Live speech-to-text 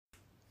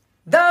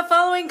The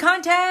following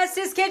contest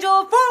is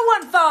scheduled for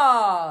one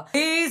fall.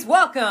 Please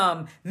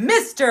welcome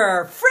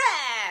Mr.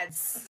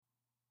 Freds.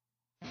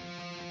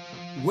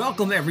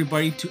 Welcome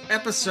everybody to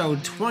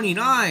episode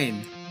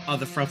 29 of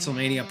the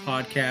Fretzelmania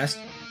podcast,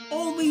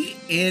 only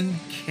in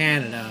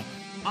Canada.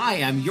 I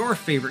am your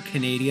favorite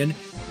Canadian,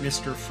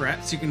 Mr.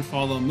 Fretz. You can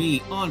follow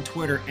me on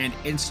Twitter and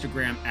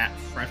Instagram at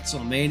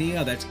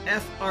Fretzelmania. That's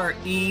Fretzle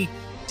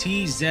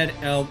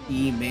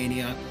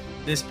Mania.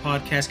 This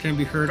podcast can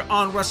be heard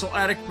on Wrestle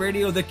Addict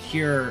Radio, the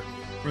cure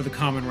for the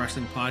common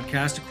wrestling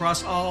podcast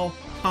across all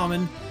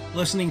common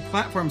listening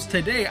platforms.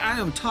 Today, I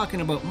am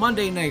talking about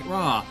Monday Night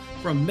Raw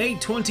from May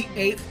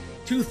 28th,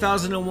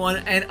 2001,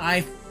 and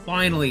I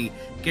finally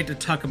get to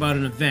talk about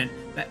an event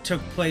that took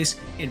place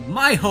in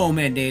my home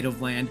and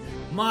native land,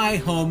 my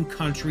home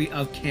country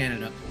of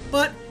Canada,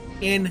 but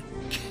in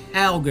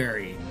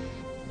Calgary.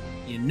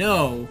 You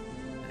know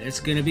that it's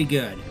going to be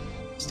good.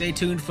 Stay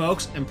tuned,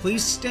 folks, and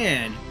please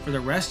stand for the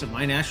rest of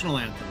my national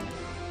anthem.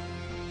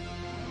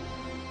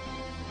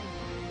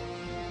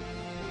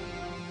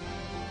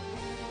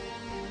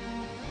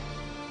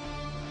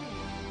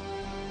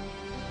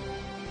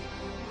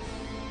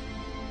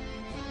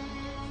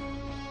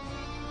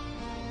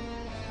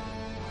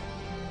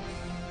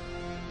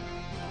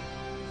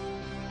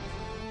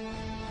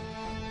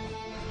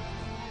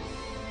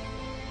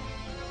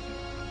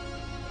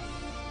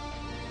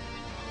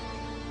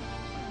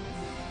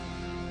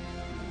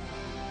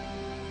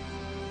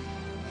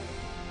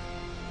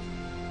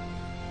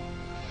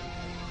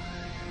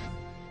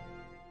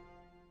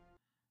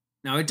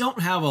 Now, I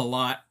don't have a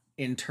lot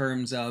in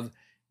terms of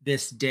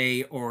this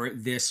day or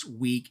this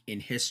week in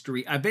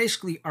history. I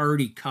basically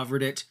already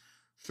covered it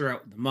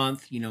throughout the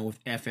month,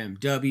 with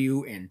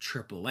FMW and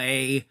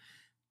AAA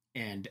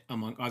and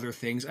among other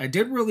things. I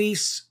did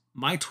release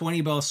my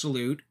 20 bell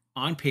salute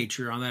on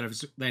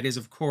Patreon. That is,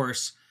 of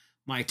course,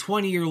 my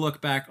 20-year look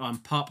back on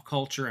pop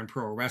culture and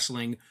pro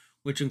wrestling,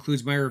 which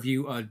includes my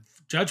review of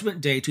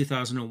Judgment Day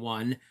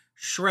 2001,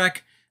 Shrek,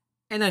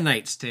 and A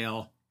Knight's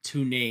Tale,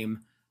 to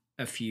name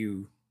a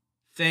few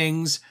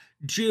things.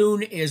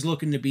 June is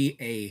looking to be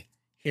a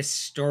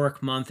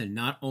historic month, and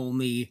not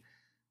only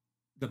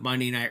the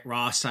Monday Night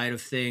Raw side of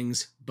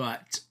things,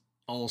 but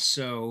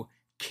also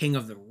King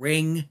of the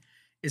Ring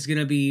is going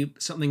to be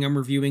something I'm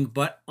reviewing.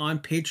 But on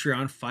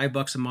Patreon,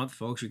 $5 a month,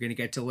 folks, you're going to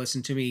get to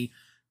listen to me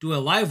do a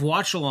live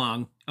watch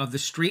along of the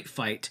street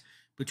fight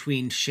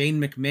between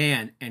Shane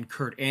McMahon and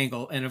Kurt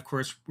Angle, and of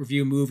course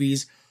review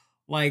movies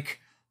like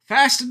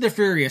Fast and the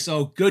Furious.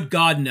 Oh, good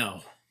God,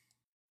 no.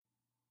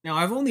 Now,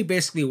 I've only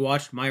basically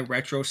watched my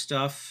retro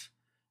stuff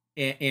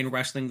in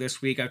wrestling this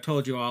week. I've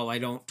told you all I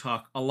don't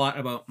talk a lot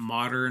about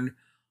modern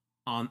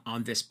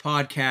on this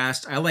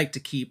podcast. I like to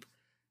keep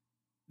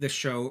the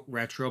show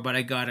retro, but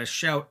I got to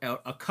shout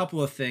out a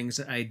couple of things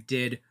that I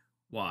did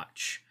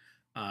watch.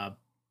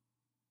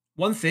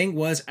 One thing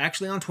was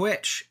actually on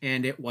Twitch,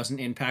 and it wasn't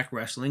Impact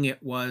Wrestling.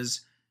 It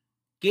was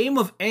Game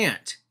of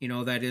Ant.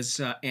 That is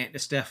Ant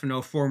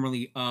DiStefano,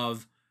 formerly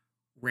of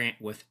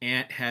Rant with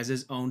Ant, has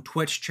his own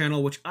Twitch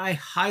channel, which I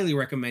highly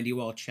recommend you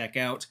all check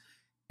out.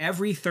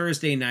 Every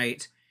Thursday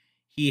night,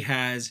 he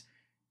has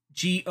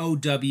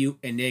GOW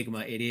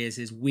Enigma. It is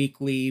his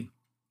weekly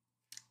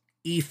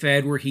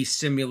eFed where he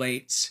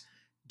simulates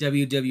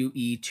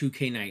WWE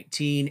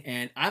 2K19,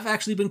 and I've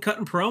actually been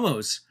cutting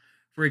promos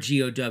for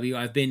GOW.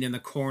 I've been in the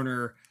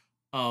corner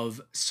of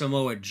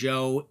Samoa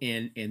Joe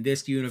in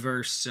this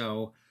universe,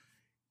 so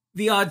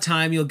the odd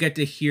time you'll get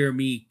to hear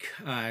me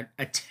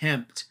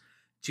attempt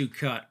to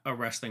cut a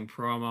wrestling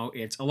promo.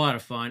 It's a lot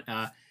of fun.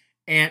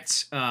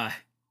 Ant,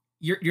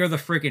 you're the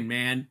freaking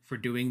man for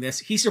doing this.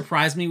 He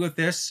surprised me with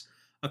this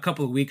a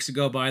couple of weeks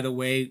ago, by the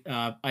way.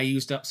 I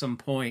used up some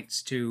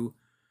points to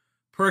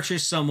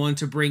purchase someone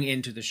to bring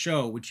into the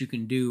show, which you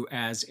can do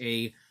as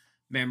a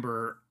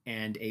member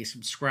and a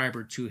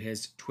subscriber to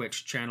his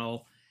Twitch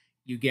channel.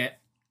 You get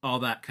all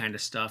that kind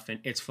of stuff, and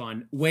it's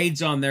fun.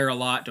 Wade's on there a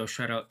lot. Go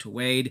shout out to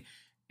Wade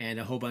and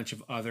a whole bunch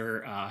of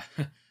other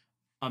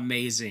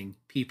amazing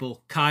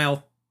people.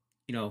 Kyle,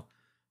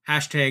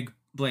 hashtag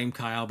blame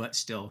Kyle, but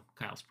still,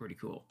 Kyle's pretty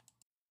cool.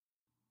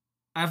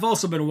 I've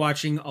also been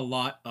watching a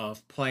lot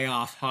of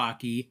playoff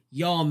hockey.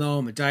 Y'all know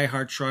I'm a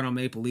diehard Toronto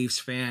Maple Leafs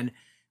fan.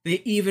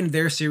 They evened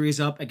their series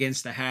up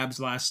against the Habs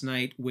last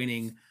night,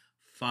 winning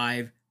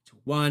 5-1.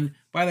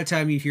 By the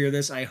time you hear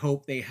this, I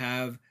hope they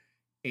have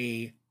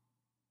a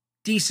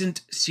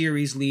decent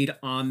series lead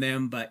on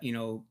them, but,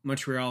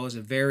 Montreal is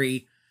a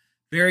very,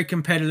 very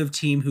competitive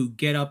team who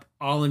get up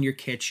all in your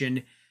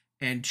kitchen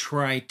and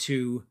try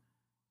to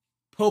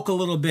poke a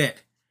little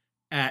bit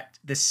at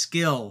the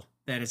skill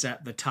that is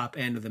at the top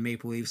end of the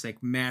Maple Leafs,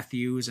 like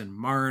Matthews and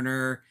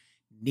Marner,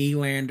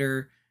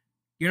 Nylander.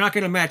 You're not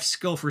going to match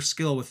skill for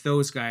skill with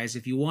those guys.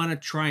 If you want to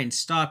try and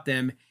stop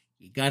them,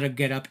 you got to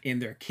get up in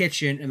their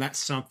kitchen, and that's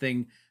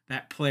something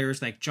that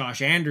players like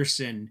Josh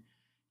Anderson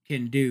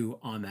can do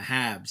on the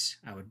Habs.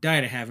 I would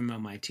die to have him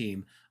on my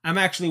team. I'm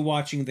actually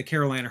watching the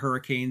Carolina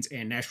Hurricanes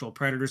and Nashville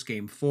Predators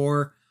Game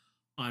 4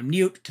 on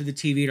mute to the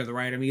TV to the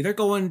right of me. They're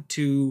going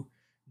to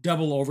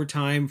double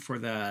overtime for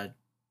the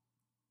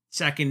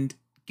second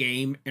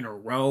game in a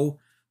row.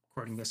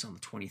 Recording this on the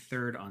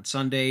 23rd on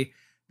Sunday.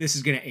 This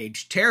is going to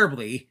age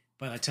terribly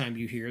by the time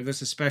you hear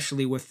this,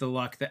 especially with the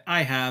luck that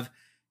I have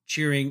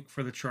cheering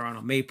for the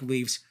Toronto Maple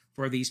Leafs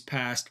for these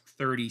past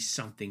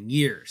 30-something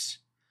years.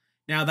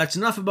 Now, that's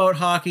enough about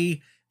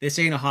hockey. This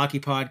ain't a hockey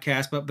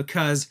podcast, but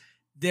because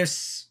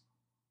this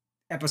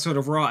episode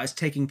of Raw is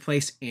taking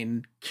place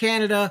in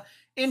Canada,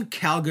 in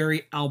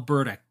Calgary,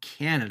 Alberta,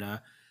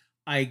 Canada,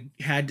 I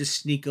had to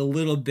sneak a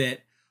little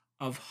bit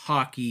of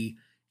hockey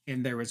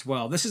in there as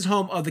well. This is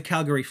home of the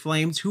Calgary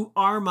Flames, who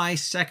are my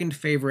second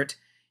favorite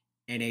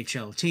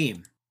NHL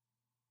team.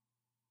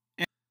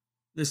 And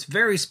this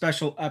very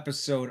special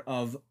episode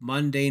of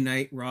Monday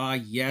Night Raw,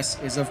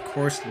 yes, is of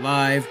course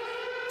live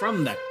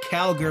from the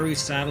Calgary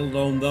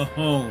Saddledome, the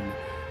home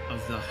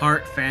of the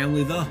Hart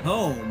family, the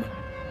home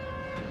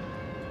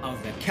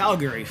of the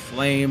Calgary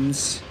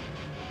Flames.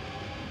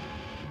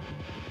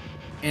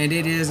 And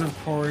it is, of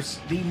course,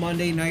 the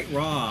Monday Night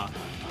Raw,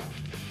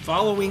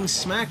 following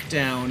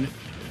SmackDown,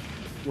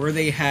 where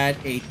they had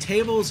a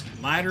Tables,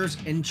 Ladders,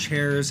 and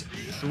Chairs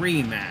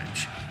 3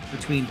 match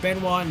between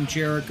Benoit and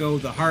Jericho,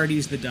 the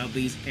Hardys, the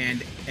Dudleys,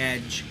 and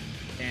Edge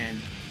and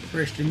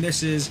Christian.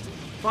 This is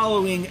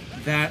following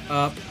that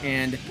up,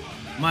 and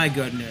my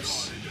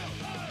goodness,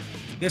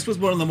 this was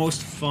one of the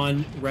most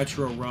fun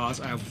retro Raws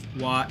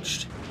I've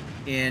watched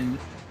in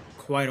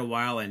quite a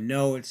while. And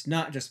no, it's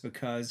not just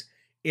because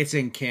it's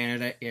in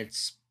Canada,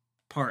 it's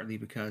partly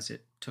because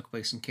it took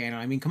place in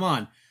Canada. I mean, come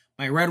on.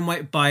 My red and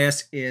white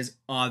bias is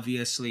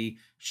obviously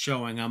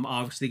showing. I'm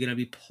obviously going to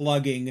be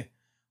plugging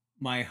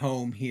my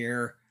home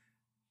here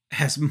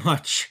as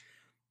much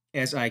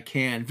as I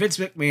can. Vince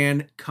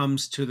McMahon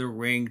comes to the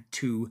ring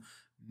to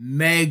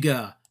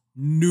mega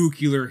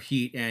nuclear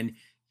heat, and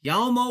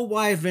y'all know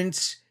why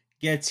Vince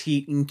gets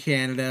heat in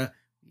Canada.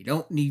 We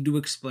don't need to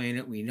explain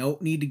it. We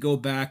don't need to go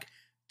back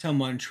to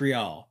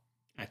Montreal.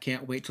 I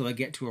can't wait till I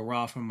get to a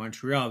Raw from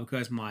Montreal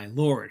because, my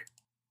lord.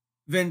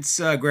 Vince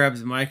grabs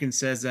the mic and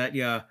says that,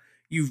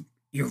 you've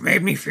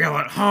made me feel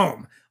at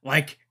home,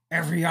 like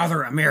every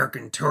other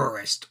American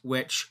tourist,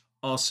 which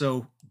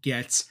also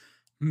gets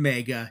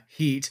mega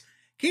heat.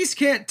 In case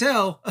you can't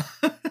tell,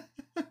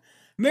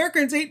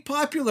 Americans ain't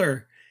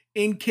popular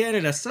in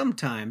Canada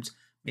sometimes.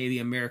 Maybe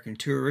American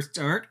tourists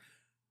aren't.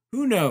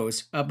 Who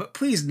knows? But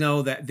please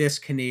know that this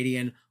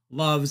Canadian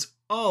loves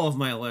all of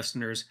my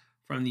listeners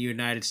from the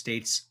United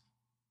States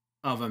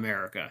of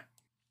America.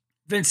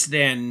 Vince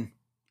then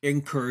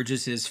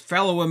encourages his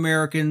fellow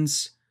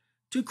Americans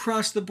to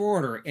cross the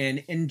border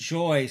and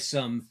enjoy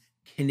some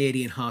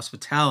Canadian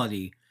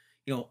hospitality.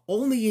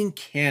 Only in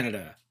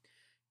Canada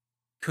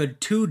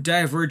could two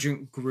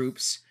divergent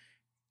groups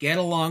get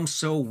along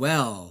so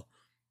well,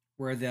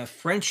 where the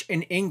French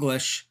and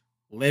English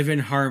live in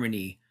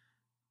harmony.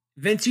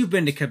 Vince, you've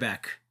been to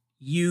Quebec.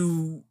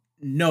 You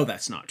know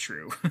that's not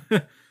true.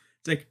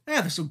 It's like,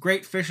 there's some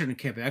great fishing in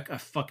Quebec. I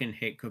fucking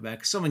hate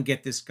Quebec. Someone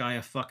get this guy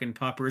a fucking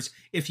poppers.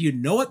 If you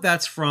know what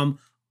that's from,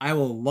 I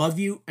will love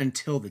you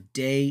until the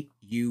day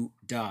you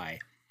die.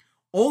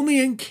 Only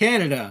in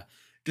Canada,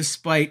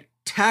 despite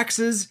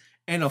taxes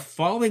and a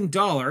falling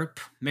dollar,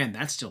 man,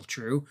 that's still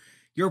true,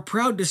 you're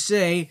proud to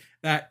say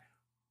that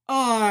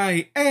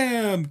I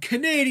am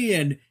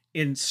Canadian.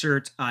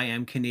 Insert I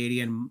am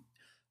Canadian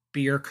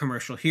beer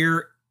commercial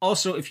here.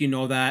 Also, if you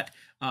know that,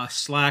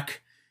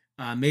 Slack,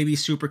 maybe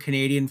Super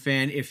Canadian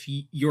fan, if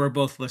you're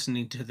both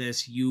listening to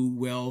this, you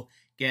will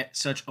get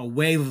such a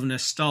wave of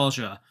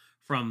nostalgia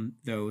from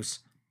those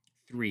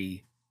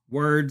 3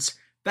 words.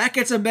 That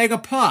gets a mega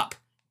pop.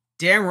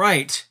 Damn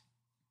right.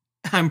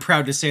 I'm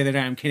proud to say that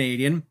I'm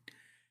Canadian.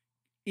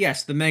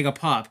 Yes, the mega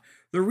pop.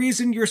 The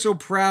reason you're so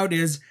proud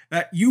is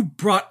that you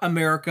brought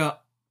America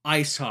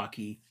ice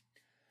hockey.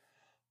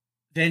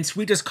 Vince,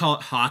 we just call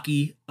it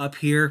hockey up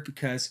here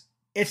because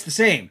it's the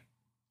same.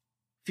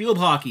 Field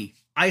hockey,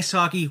 ice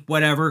hockey,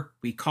 whatever,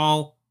 we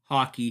call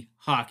hockey,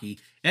 hockey.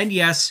 And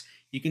yes,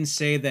 you can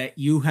say that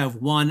you have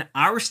won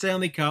our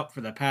Stanley Cup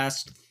for the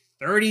past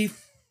 30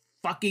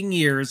 fucking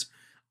years.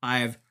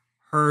 I've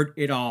heard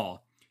it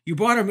all. You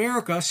brought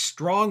America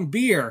strong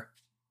beer.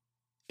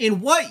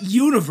 In what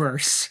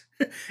universe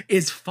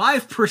is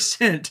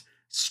 5%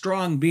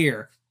 strong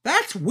beer?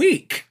 That's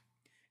weak.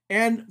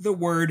 And the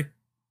word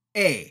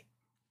A.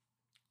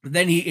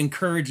 Then he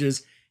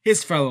encourages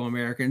his fellow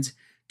Americans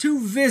to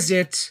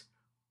visit,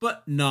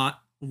 but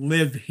not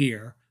live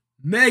here.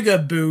 Mega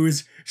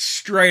boos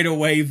straight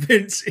away,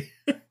 Vince.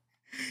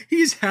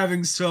 He's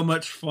having so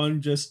much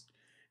fun just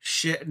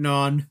shitting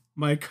on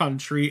my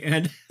country,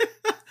 and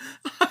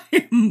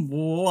I'm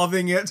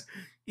loving it.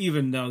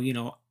 Even though,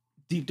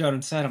 deep down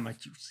inside, I'm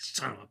like, you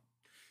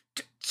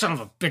son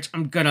of a bitch.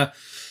 I'm gonna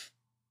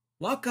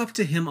walk up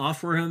to him,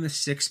 offer him a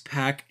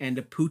 6-pack and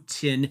a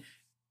poutine,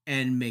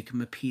 and make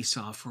him a peace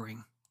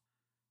offering.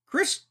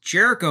 Chris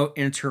Jericho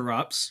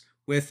interrupts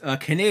with a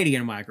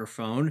Canadian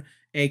microphone,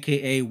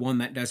 aka one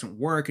that doesn't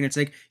work, and it's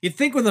like, you'd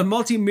think with a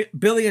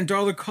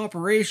multi-billion-dollar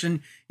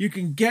corporation, you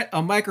can get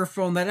a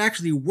microphone that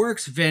actually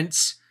works,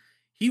 Vince.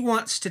 He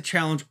wants to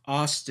challenge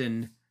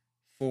Austin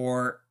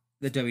for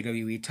the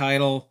WWE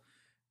title.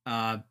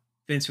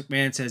 Vince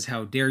McMahon says,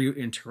 "How dare you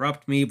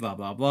interrupt me, blah,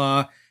 blah,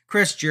 blah."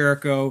 Chris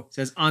Jericho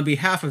says, "On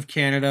behalf of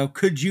Canada,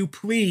 could you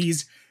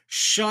please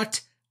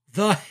shut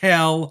the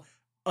hell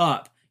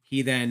up?"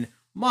 He then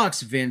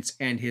mocks Vince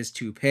and his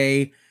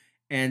toupee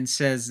and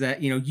says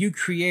that, you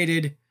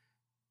created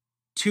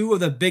two of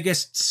the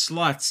biggest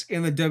sluts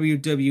in the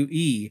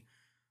WWE,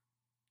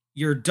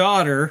 your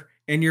daughter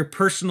and your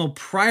personal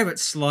private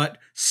slut,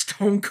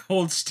 Stone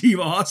Cold Steve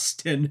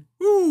Austin.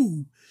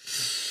 Ooh.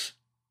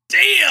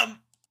 Damn.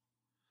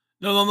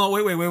 No,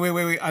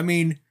 wait. I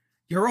mean,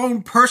 your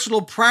own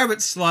personal private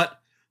slut,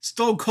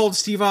 Stone Cold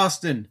Steve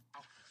Austin.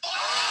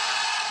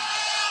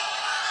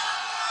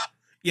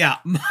 Yeah,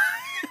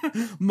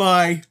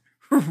 my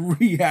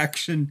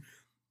reaction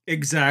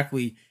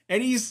exactly.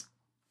 And he's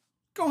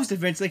goes to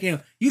Vince like,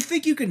 you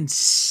think you can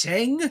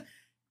sing?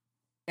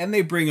 And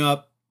they bring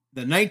up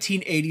the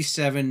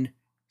 1987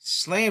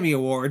 Slammy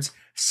Awards.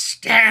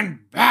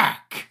 Stand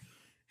back.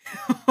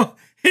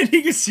 And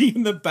you can see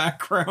in the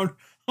background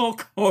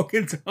Hulk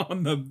Hogan's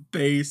on the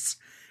bass.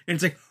 And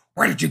it's like,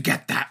 where did you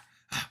get that?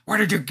 Where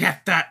did you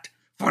get that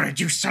footage,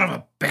 you son of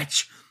a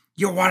bitch?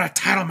 You want a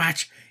title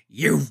match?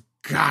 You've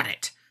got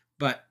it.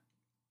 But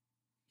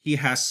he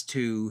has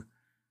to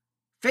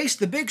face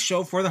the Big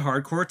Show for the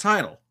hardcore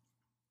title.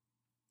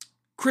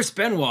 Chris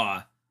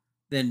Benoit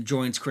then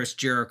joins Chris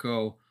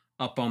Jericho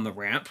up on the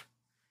ramp,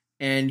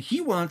 and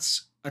he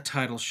wants a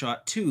title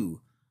shot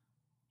too.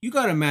 You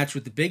got a match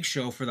with the Big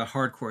Show for the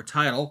hardcore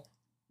title.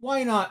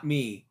 Why not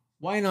me?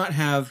 Why not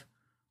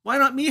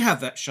me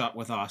have that shot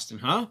with Austin,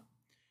 huh?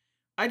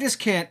 I just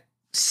can't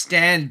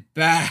stand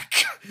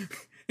back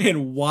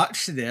and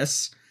watch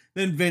this.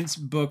 Then Vince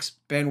books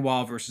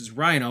Benoit versus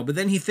Rhino, but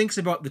then he thinks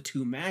about the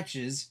two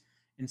matches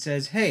and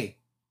says, hey,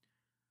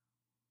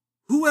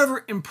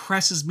 whoever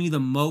impresses me the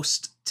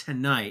most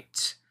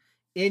tonight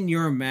in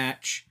your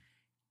match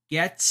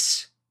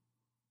gets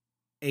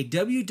a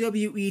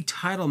WWE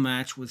title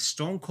match with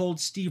Stone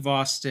Cold Steve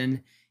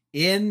Austin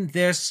in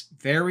this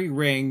very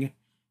ring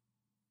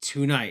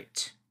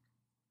tonight.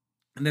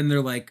 And then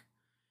they're like,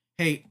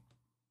 hey,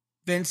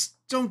 Vince,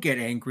 don't get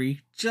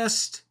angry.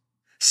 Just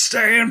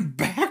stand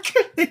back.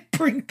 They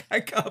bring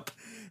back up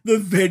the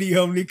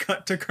video and they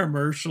cut to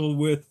commercial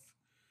with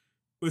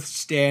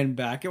stand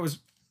back. It was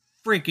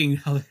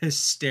freaking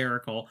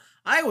hysterical.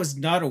 I was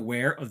not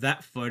aware of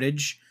that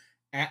footage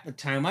at the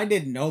time. I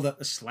didn't know that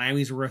the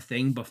Slammies were a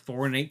thing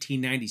before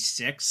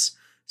 1996.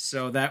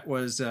 So that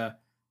was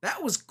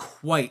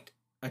quite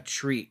a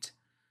treat.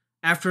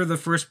 After the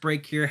first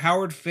break here,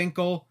 Howard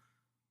Finkel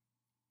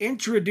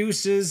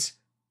introduces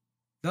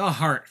the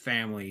Hart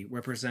family,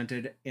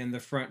 represented in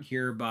the front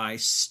here by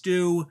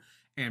Stu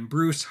and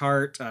Bruce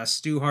Hart.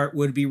 Stu Hart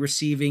would be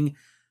receiving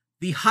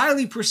the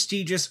highly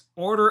prestigious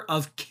Order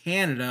of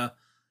Canada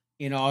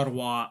in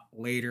Ottawa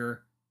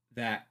later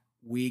that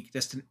week.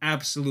 Just an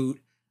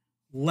absolute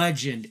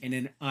legend and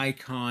an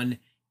icon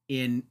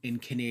in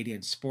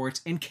Canadian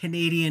sports and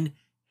Canadian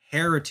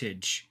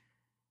heritage.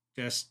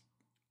 Just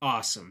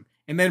awesome.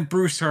 And then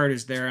Bruce Hart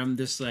is there. I'm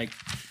just like,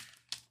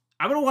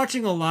 I've been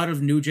watching a lot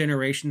of New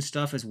Generation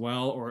stuff as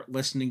well, or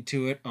listening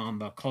to it on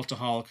the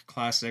Cultaholic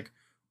Classic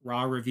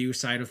Raw review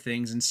side of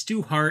things. And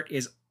Stu Hart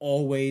is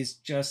always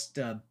just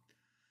a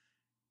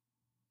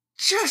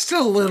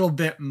little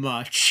bit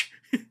much,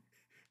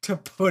 to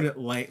put it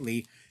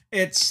lightly.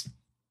 It's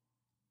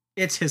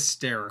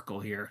hysterical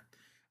here.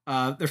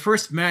 The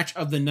first match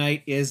of the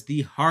night is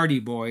the Hardy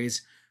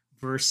Boys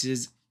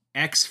versus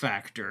X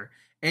Factor.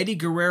 Eddie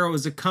Guerrero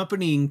is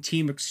accompanying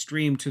Team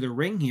Extreme to the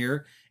ring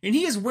here, and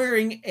he is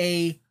wearing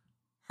a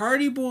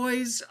Hardy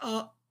Boys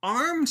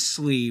arm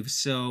sleeve.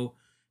 So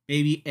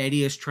maybe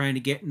Eddie is trying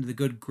to get into the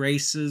good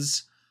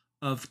graces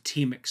of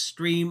Team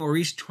Extreme, or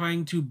he's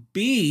trying to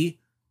be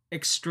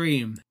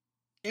Extreme.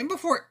 And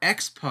before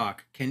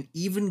X-Pac can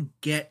even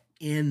get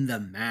in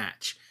the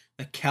match,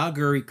 the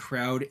Calgary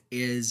crowd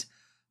is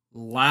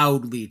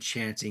loudly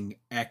chanting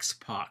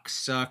X-Pac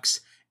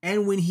sucks.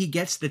 And when he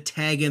gets the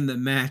tag in the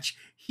match,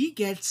 he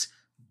gets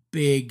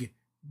big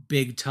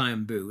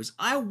time boos.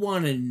 I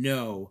want to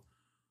know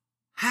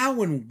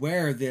how and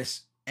where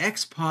this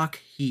X-Pac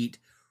heat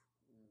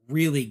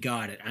really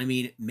got it. I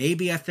mean,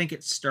 maybe I think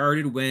it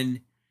started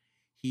when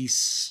he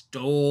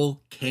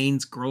stole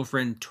Kane's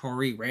girlfriend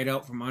Tori right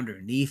out from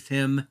underneath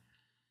him.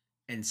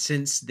 And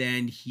since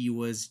then, he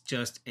was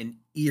just an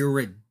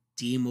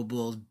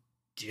irredeemable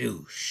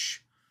douche.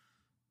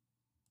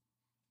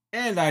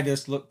 And I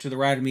just looked to the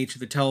right of me to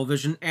the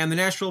television, and the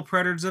Nashville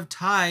Predators have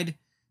tied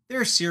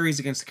their series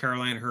against the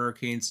Carolina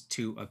Hurricanes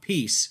to a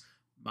piece.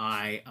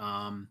 My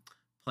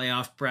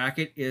playoff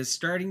bracket is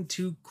starting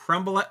to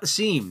crumble at the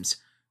seams.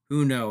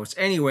 Who knows?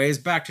 Anyways,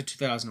 back to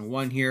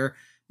 2001 here.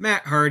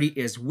 Matt Hardy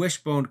is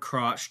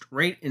wishbone-crotched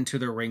right into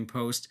the ring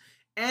post.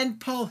 And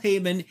Paul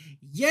Heyman,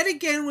 yet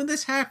again when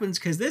this happens,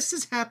 because this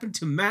has happened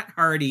to Matt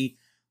Hardy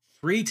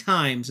 3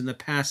 times in the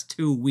past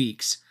 2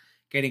 weeks,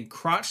 getting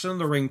crotched on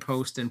the ring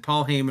post, and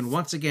Paul Heyman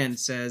once again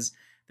says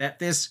that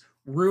this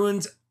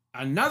ruins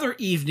another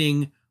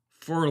evening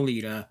for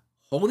Lita.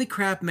 Holy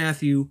crap,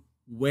 Matthew.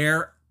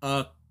 Wear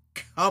a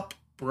cup,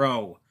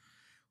 bro.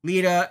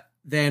 Lita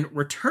then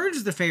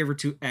returns the favor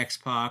to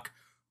X-Pac,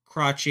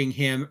 crotching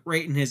him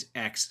right in his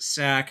X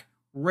sack,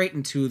 right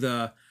into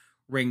the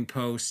ring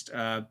post,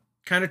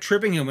 kind of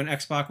tripping him when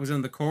X-Pac was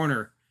in the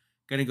corner,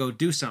 gonna go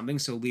do something,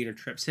 so Lita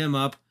trips him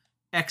up,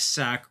 X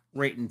sack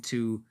right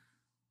into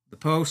the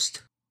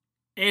post.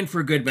 And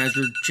for good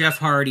measure, Jeff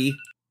Hardy,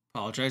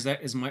 apologize,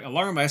 that is my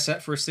alarm I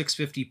set for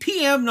 6:50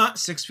 p.m., not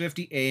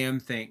 6:50 a.m.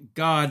 Thank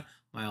God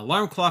my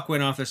alarm clock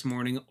went off this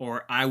morning,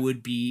 or I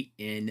would be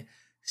in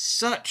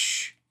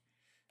such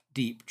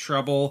deep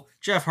trouble.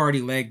 Jeff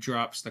Hardy leg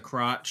drops the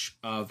crotch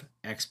of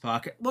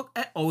X-Pac. Look,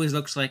 it always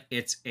looks like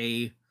it's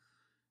a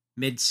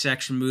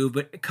midsection move,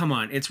 but come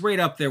on, it's right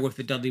up there with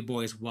the Dudley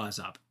Boys was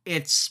up.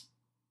 It's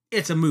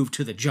a move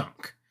to the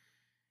junk.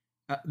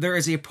 There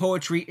is a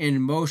poetry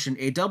in motion.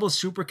 A double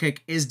super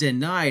kick is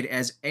denied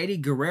as Eddie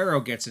Guerrero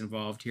gets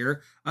involved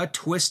here. A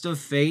twist of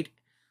fate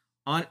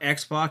on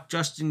X-Pac.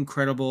 Just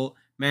Incredible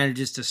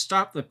manages to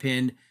stop the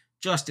pin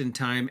just in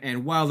time,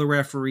 and while the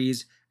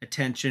referee's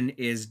attention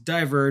is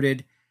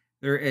diverted,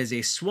 there is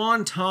a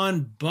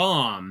Swanton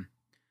bomb,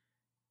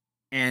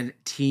 and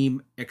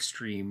Team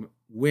Extreme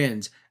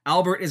wins.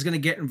 Albert is going to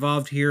get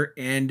involved here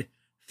and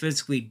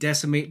physically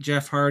decimate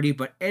Jeff Hardy,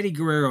 but Eddie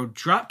Guerrero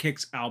drop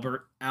kicks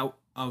Albert out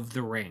of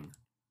the ring.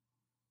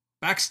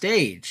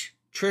 Backstage,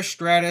 Trish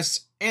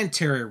Stratus and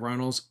Terry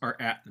Runnels are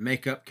at the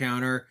makeup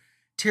counter.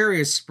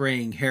 Terry is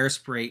spraying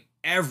hairspray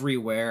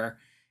everywhere,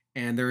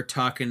 and they're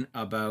talking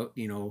about,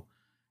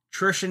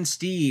 Trish and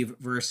Steve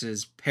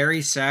versus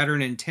Perry,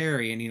 Saturn, and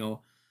Terry, and,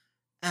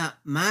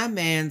 my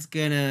man's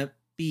gonna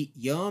beat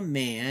your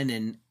man,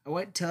 and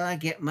wait till I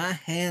get my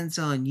hands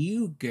on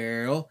you,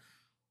 girl.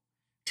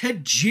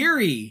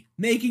 Tajiri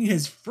making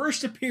his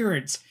first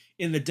appearance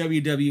in the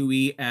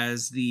WWE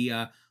as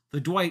the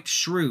Dwight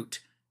Schrute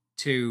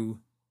to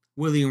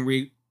William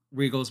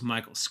Regal's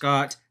Michael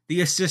Scott,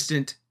 the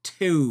assistant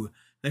to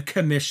the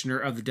commissioner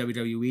of the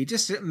WWE,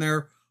 just sitting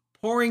there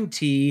pouring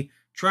tea,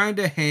 trying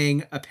to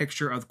hang a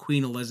picture of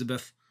Queen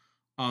Elizabeth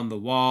on the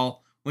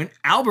wall, when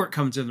Albert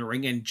comes in the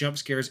ring and jump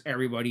scares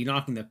everybody,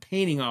 knocking the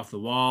painting off the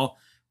wall,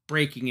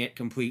 breaking it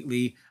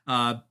completely.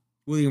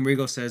 William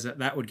Regal says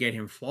that would get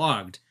him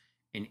flogged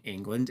in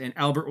England, and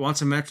Albert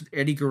wants a match with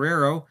Eddie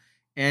Guerrero,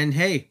 and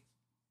hey,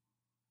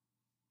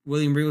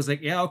 William Regal's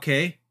like, yeah,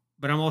 okay,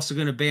 but I'm also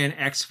going to ban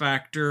X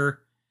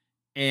Factor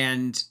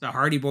and the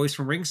Hardy Boys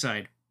from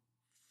ringside.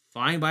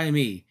 Fine by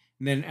me.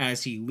 And then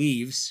as he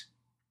leaves,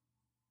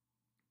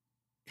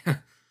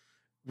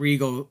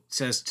 Regal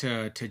says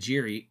to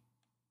Tajiri,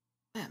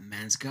 that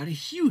man's got a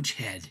huge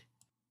head.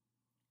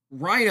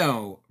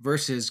 Rhino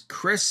versus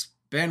Chris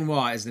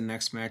Benoit is the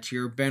next match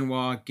here.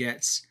 Benoit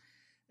gets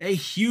a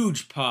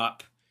huge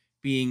pop,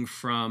 being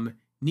from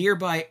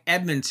nearby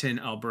Edmonton,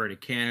 Alberta,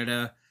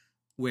 Canada,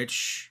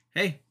 which,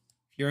 hey,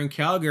 if you're in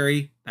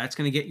Calgary, that's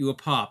going to get you a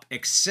pop.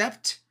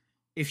 Except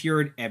if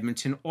you're an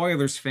Edmonton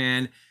Oilers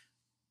fan,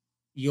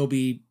 you'll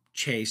be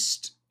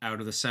chased out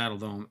of the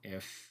Saddledome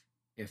if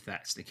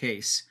that's the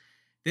case.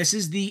 This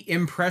is the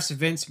Impress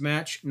Vince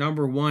match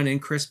number 1,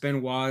 and Chris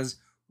Benoit's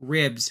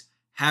ribs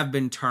have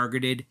been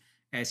targeted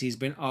as he's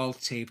been all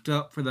taped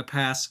up for the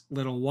past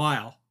little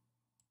while.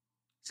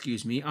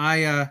 Excuse me.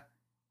 I've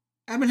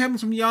been having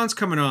some yawns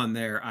coming on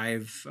there.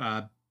 I've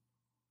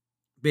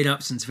been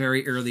up since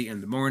very early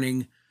in the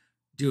morning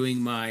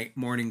doing my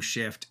morning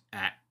shift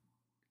at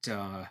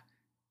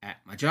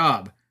my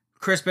job.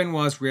 Chris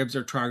Benoit's ribs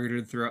are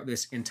targeted throughout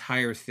this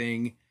entire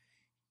thing.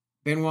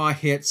 Benoit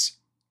hits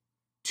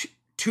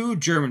two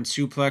German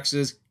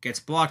suplexes, gets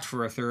blocked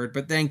for a third,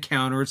 but then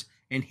counters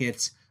and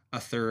hits a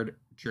third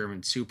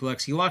German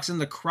suplex. He locks in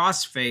the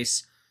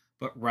crossface,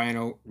 but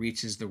Rhino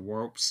reaches the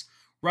ropes.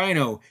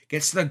 Rhino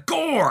gets the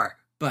gore,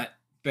 but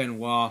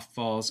Benoit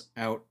falls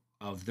out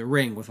of the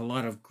ring with a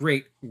lot of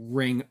great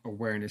ring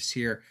awareness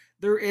here.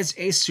 There is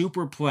a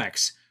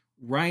superplex.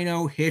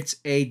 Rhino hits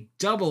a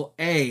double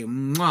A.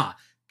 Mwah!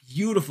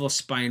 Beautiful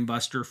spine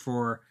buster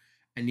for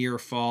a near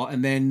fall.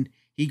 And then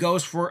he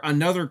goes for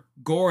another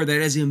gore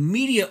that is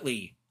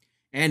immediately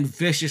and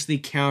viciously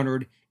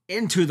countered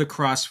into the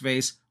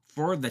crossface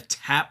for the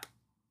tap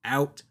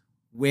out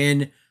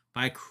win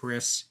by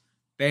Chris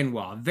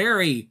Benoit.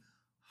 Very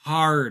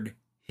hard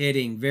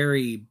hitting,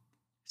 very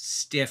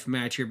stiff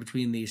match here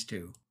between these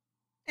two.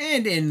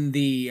 And in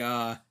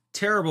the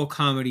terrible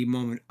comedy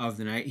moment of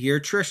the night here,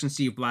 Trish and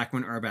Steve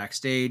Blackman are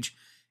backstage,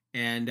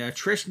 and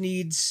Trish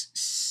needs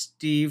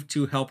Steve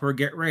to help her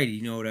get ready,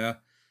 to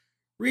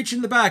reach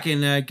in the back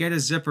and get a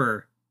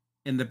zipper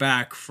in the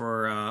back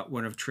for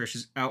one of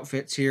Trish's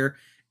outfits here.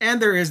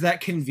 And there is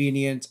that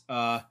convenient,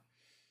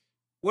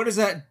 what is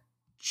that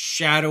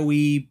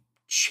shadowy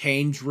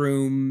change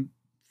room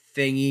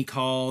thingy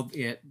called?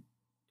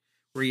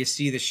 Where you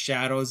see the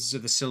shadows or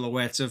the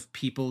silhouettes of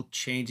people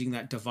changing,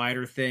 that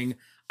divider thing.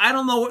 I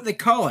don't know what they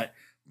call it,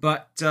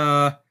 but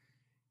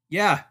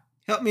yeah,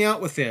 help me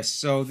out with this.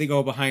 So they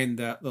go behind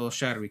that little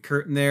shadowy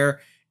curtain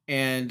there,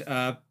 and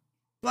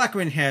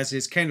Blackman has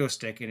his kendo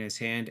stick in his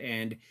hand,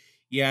 and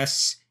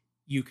yes,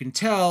 you can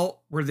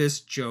tell where this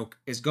joke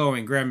is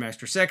going.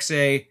 Grandmaster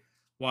Sexay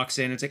walks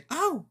in and it's like,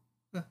 oh,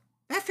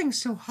 that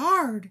thing's so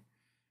hard.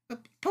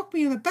 Poke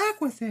me in the back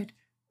with it.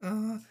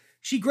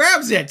 She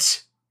grabs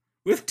it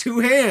with 2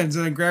 hands,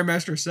 and then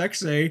Grandmaster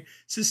Sexay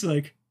is just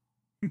like,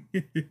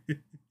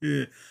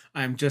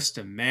 I'm just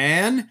a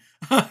man.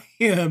 I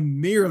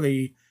am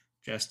merely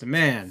just a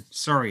man.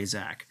 Sorry,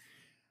 Zach.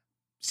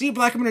 Steve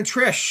Blackman and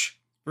Trish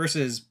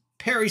versus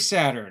Perry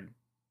Saturn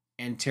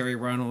and Terry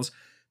Runnels.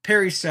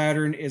 Perry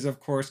Saturn is, of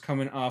course,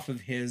 coming off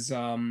of his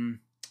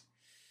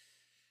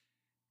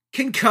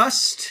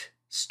concussed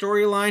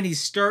storyline.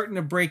 He's starting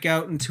to break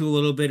out into a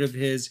little bit of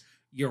his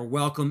 "you're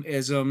welcome"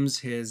 isms,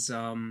 his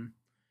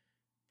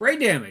brain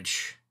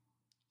damage.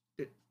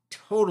 It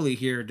totally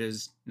here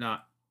does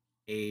not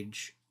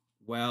age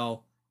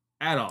well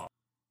at all.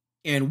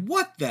 And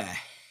what the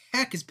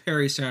heck is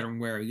Perry Saturn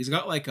wearing? He's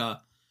got like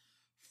a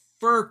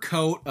fur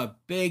coat, a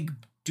big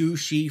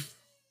douchey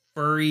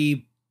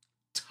furry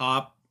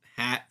top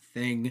hat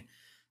thing,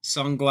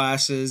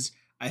 sunglasses.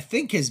 I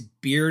think his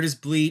beard is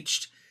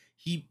bleached.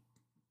 He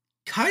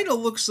kind of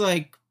looks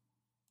like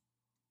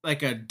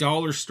a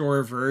dollar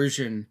store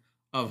version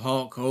of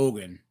Hulk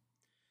Hogan.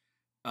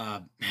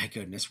 My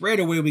goodness. Right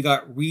away we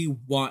got "We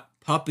Want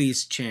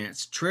Puppies"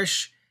 chants.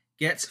 Trish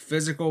gets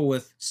physical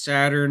with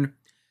Saturn.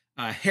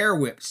 Hair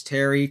whips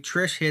Terry.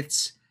 Trish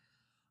hits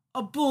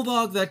a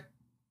bulldog that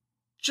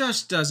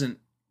just doesn't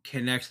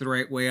connect the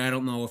right way. I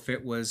don't know if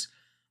it was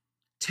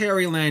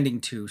Terry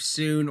landing too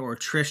soon or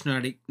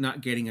Trish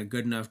not getting a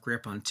good enough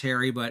grip on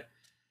Terry, but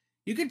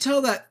you can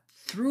tell that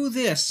through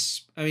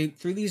these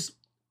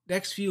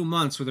next few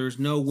months where there's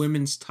no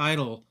women's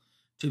title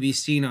to be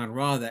seen on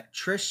Raw, that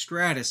Trish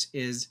Stratus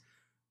is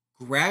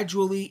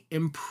gradually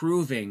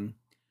improving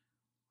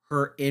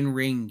her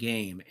in-ring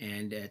game,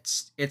 and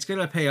it's going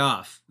to pay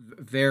off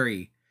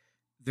very,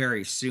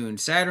 very soon.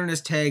 Saturn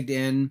is tagged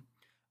in.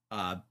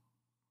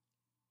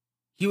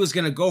 He was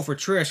going to go for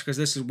Trish because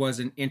this was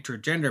an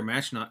intergender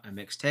match, not a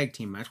mixed tag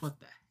team match. What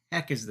the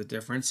heck is the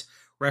difference?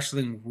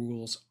 Wrestling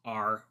rules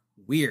are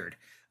weird.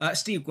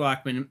 Steve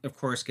Blackman, of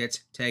course,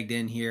 gets tagged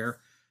in here.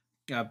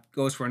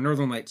 Goes for a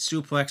Northern Lights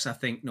suplex. I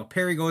think, no,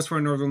 Perry goes for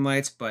a Northern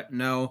Lights, but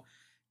no.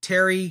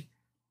 Terry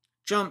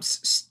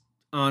jumps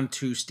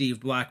onto Steve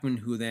Blackman,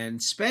 who then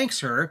spanks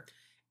her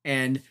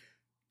and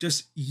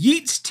just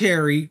yeets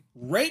Terry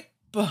right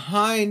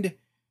behind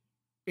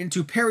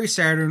into Perry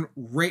Saturn,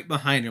 right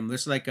behind him.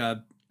 There's like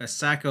a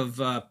sack of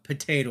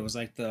potatoes,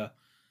 like that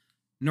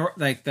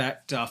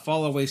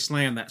fall away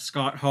slam that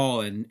Scott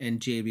Hall and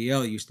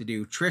JBL used to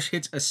do. Trish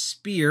hits a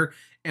spear,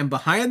 and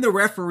behind the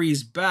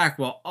referee's back,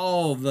 while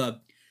all the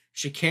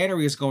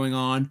chicanery is going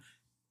on,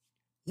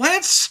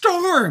 Lance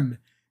Storm,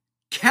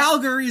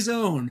 Calgary's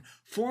own,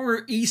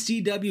 former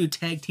ECW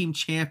Tag Team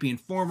Champion,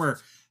 former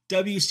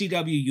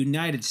WCW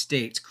United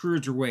States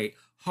Cruiserweight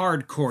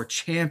Hardcore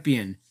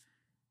Champion,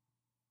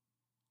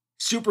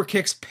 super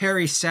kicks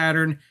Perry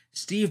Saturn.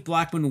 Steve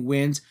Blackman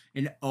wins,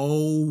 and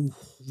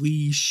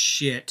holy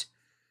shit,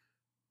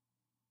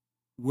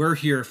 we're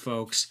here,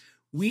 folks.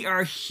 We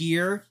are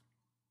here.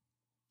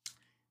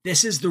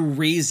 This is the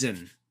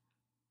reason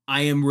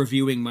I am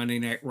reviewing Monday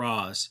Night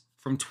Raws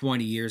from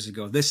 20 years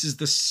ago. This is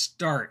the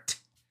start,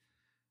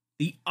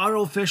 the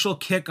unofficial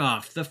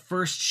kickoff, the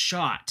first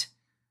shot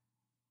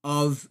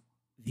of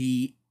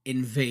the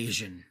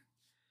invasion.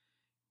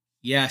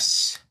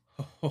 Yes.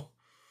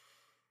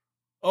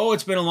 Oh,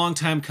 it's been a long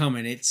time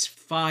coming. It's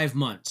 5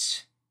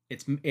 months.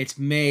 It's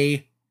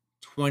May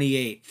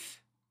 28th,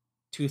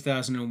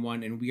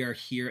 2001, and we are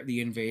here at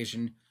the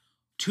invasion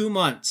 2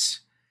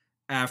 months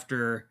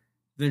after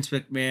Vince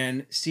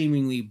McMahon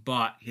seemingly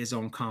bought his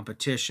own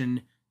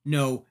competition.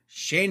 No,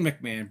 Shane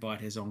McMahon bought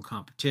his own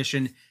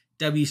competition.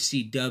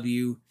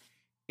 WCW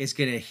is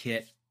going to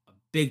hit a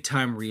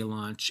big-time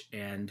relaunch,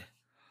 and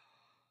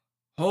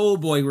oh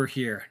boy, we're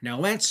here. Now,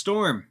 Lance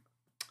Storm,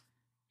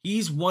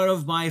 he's one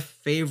of my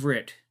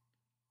favorite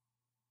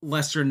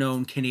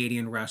lesser-known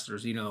Canadian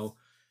wrestlers. You know,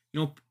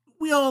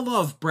 we all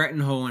love Bret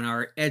and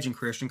Hohenhart, Edge and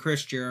Christian,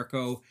 Chris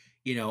Jericho,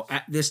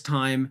 at this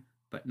time,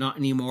 but not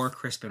anymore,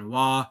 Chris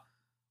Benoit.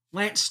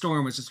 Lance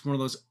Storm is just one of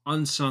those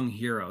unsung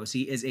heroes.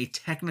 He is a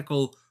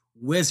technical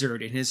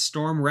wizard, and his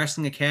Storm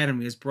Wrestling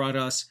Academy has brought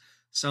us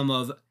some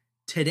of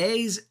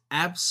today's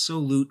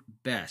absolute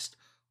best.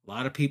 A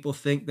lot of people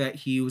think that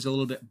he was a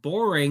little bit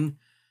boring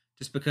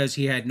just because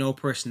he had no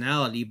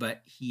personality,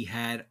 but he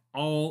had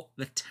all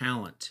the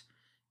talent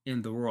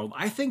in the world.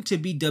 I think to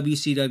be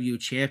WCW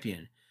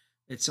champion,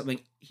 it's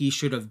something he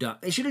should have done.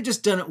 They should have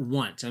just done it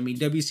once. I mean,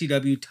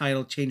 WCW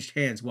title changed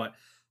hands,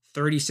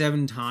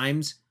 37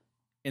 times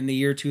in the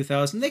year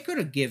 2000? They could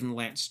have given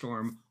Lance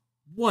Storm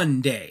one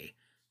day.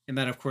 And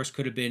that, of course,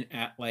 could have been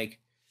at,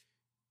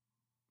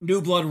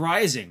 New Blood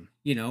Rising,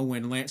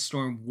 when Lance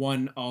Storm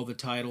won all the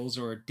titles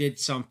or did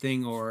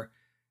something, or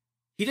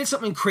he did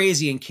something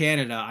crazy in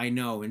Canada, I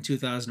know, in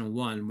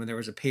 2001 when there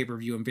was a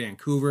pay-per-view in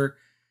Vancouver.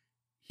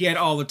 He had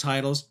all the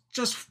titles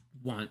just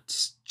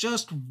once,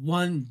 just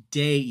one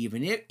day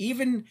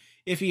even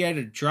if he had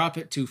to drop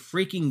it to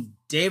freaking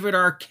David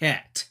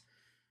Arquette.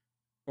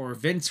 or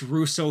Vince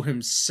Russo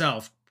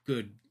himself.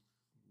 Good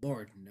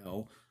Lord,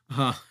 no.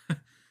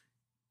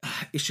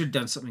 It should have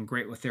done something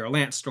great with there.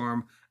 Lance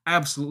Storm,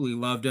 absolutely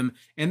loved him.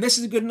 And this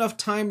is a good enough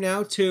time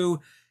now to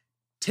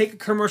take a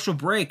commercial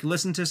break,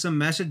 listen to some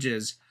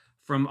messages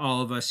from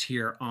all of us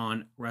here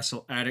on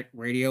Wrestle Addict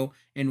Radio.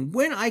 And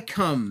when I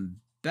come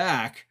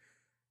back,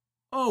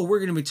 we're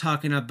going to be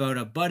talking about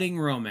a budding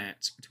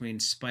romance between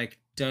Spike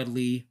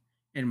Dudley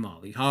and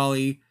Molly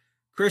Holly.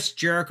 Chris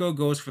Jericho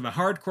goes for the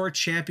Hardcore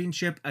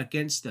Championship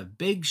against the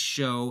Big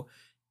Show,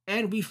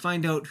 and we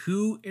find out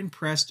who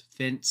impressed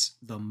Vince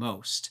the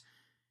most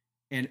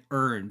and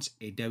earns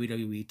a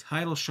WWE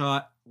title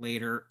shot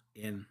later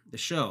in the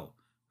show.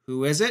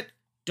 Who is it?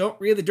 Don't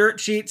read the dirt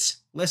sheets.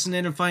 Listen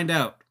in and find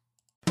out.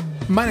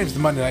 My name's the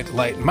Monday Night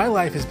Delight, and my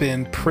life has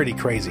been pretty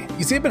crazy.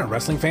 You see, I've been a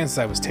wrestling fan since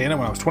I was 10, and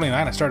when I was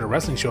 29, I started a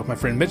wrestling show with my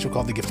friend Mitchell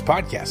called The Gift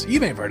Podcast. You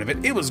may have heard of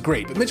it. It was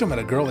great, but Mitchell met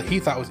a girl that he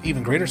thought was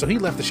even greater, so he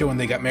left the show when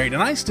they got married,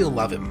 and I still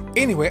love him.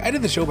 Anyway, I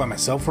did the show by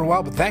myself for a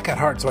while, but that got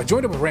hard, so I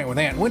joined up with Rant with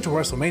Ant and went to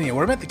WrestleMania,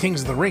 where I met the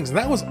Kings of the Rings, and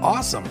that was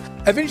awesome.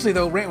 Eventually,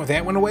 though, Rant with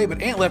Ant went away,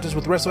 but Ant left us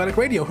with Wrestle Addict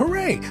Radio.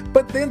 Hooray!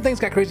 But then things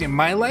got crazy in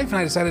my life, and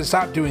I decided to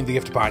stop doing The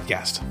Gift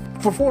Podcast.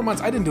 For 4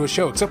 months, I didn't do a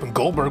show except when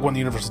Goldberg won the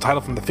Universal title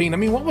from The Fiend. I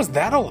mean, what was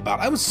that all about?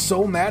 I was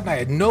so mad and I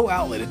had no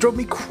outlet. It drove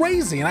me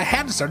crazy and I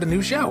had to start a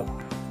new show.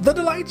 The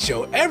Delight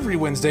Show. Every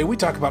Wednesday, we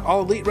talk about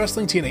all elite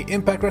wrestling, TNA,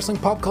 Impact Wrestling,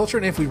 pop culture,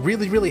 and if we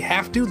really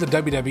have to, the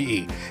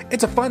WWE.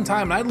 It's a fun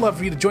time and I'd love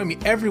for you to join me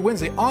every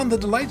Wednesday on The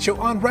Delight Show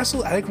on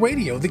Wrestle Addict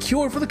Radio, the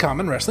cure for the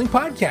common wrestling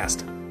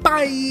podcast.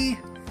 Bye!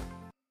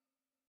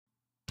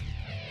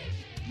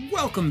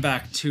 Welcome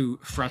back to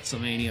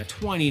Fretzelmania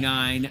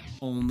 29,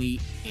 only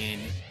in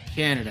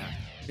Canada.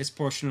 This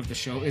portion of the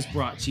show is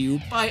brought to you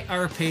by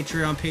our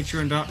Patreon,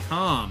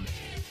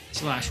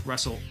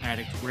 patreon.com/Wrestle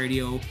Addict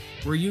Radio,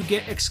 where you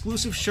get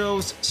exclusive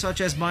shows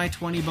such as my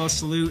 20 Bell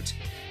Salute,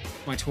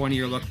 my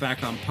 20-year look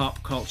back on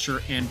pop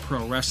culture and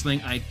pro wrestling.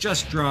 I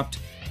just dropped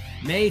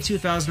May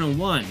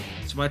 2001,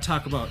 so I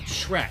talk about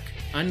Shrek,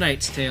 A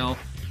Knight's Tale,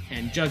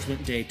 and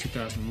Judgment Day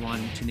 2001,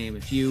 to name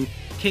a few.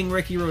 King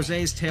Ricky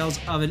Rose's Tales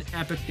of an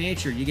Epic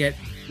Nature. You get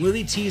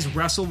Willie T's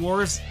Wrestle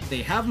Wars.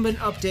 They haven't been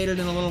updated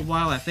in a little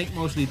while, I think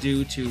mostly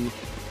due to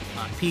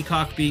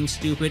Peacock being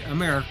stupid.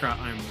 America,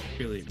 I'm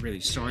really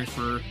sorry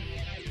for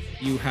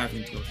you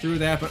having to go through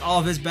that, but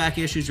all of his back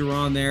issues are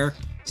on there.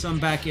 Some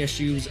back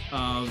issues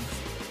of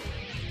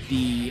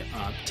the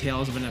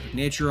Tales of an Epic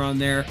Nature on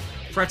there.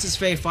 Fretz's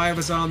Fave 5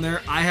 is on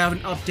there. I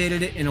haven't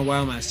updated it in a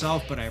while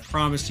myself, but I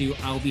promise you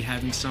I'll be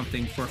having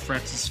something for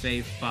Fretz's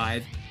Fave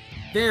 5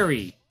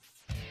 very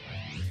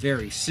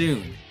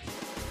soon.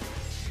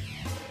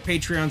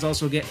 Patreons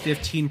also get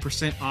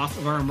 15% off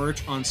of our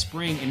merch on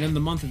spring, and in the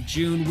month of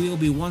June, we'll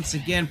be once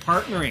again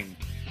partnering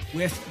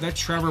with the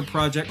Trevor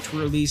Project to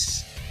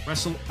release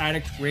Wrestle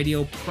Addict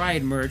Radio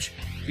Pride merch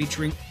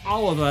featuring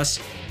all of us,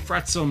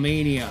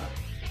 Fretzelmania,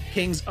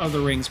 Kings of the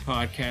Rings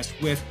podcast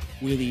with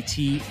Willie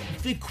T,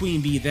 the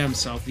Queen Bee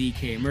themselves,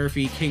 E.K.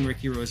 Murphy, King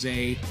Ricky Rose,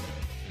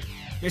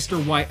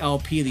 Mr.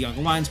 YLP, the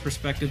Young Lions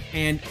Perspective,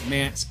 and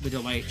Mance, the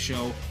Delight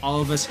Show.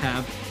 All of us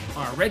have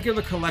our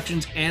regular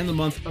collections and the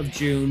month of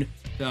June,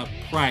 the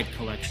Pride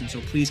collection. So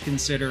please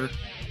consider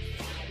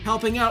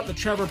helping out the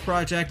Trevor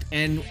Project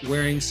and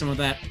wearing some of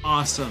that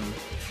awesome,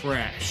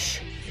 fresh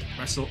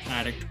Wrestle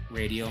Addict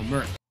Radio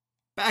merch.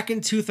 Back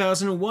in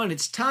 2001,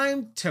 it's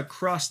time to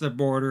cross the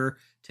border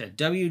to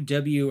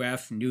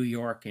WWF New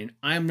York, and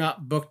I'm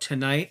not booked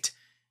tonight.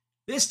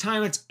 This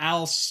time it's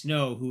Al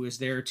Snow who is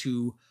there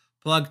to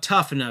plug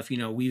Tough Enough. You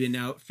know, we've been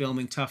out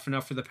filming Tough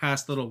Enough for the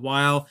past little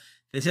while.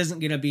 This isn't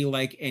going to be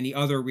like any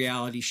other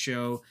reality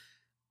show,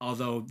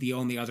 although the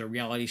only other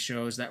reality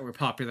shows that were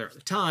popular at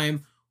the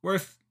time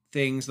were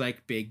things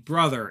like Big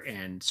Brother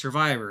and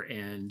Survivor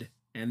and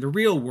The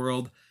Real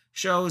World,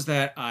 shows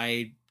that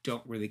I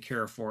don't really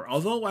care for.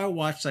 Although I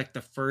watched like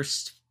the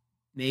first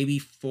maybe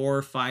 4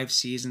 or 5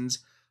 seasons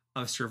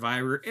of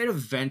Survivor, it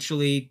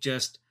eventually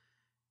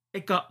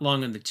it got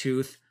long in the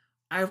tooth.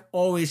 I've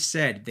always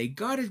said they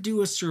got to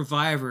do a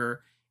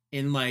Survivor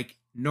in like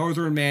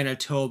northern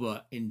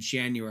Manitoba in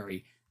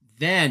January.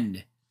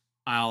 Then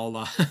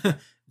I'll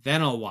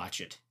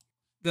watch it.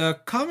 The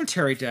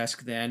commentary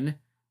desk then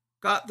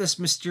got this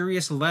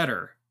mysterious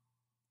letter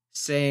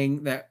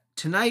saying that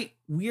tonight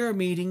we are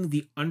meeting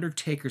the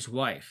Undertaker's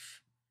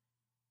wife.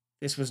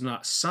 This was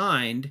not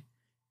signed,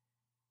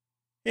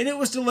 and it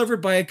was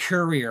delivered by a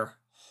courier.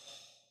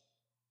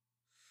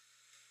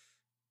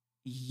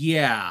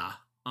 Yeah,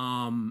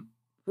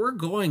 we're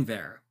going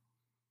there.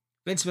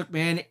 Vince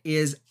McMahon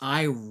is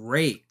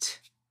irate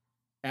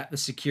at the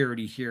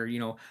security here. You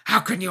know, how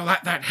can you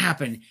let that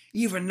happen?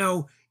 Even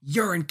though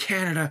you're in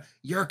Canada,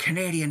 you're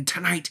Canadian,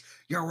 tonight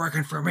you're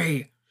working for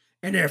me.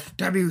 And if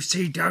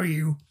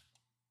WCW...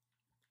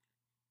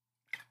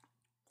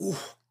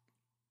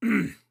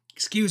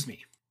 excuse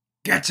me,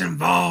 gets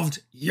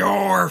involved,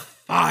 you're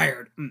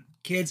fired.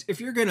 Kids, if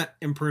you're gonna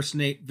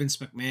impersonate Vince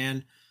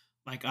McMahon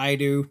like I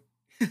do,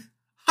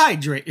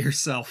 hydrate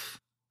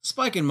yourself.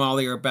 Spike and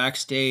Molly are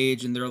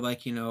backstage and they're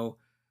like, you know,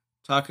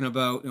 talking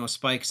about,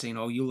 Spike saying,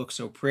 "Oh, you look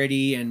so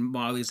pretty," and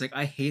Molly's like,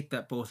 "I hate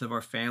that both of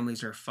our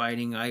families are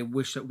fighting. I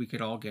wish that we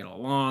could all get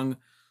along."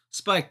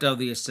 Spike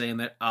Dudley is saying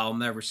that I'll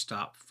never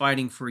stop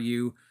fighting for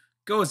you.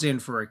 Goes in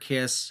for a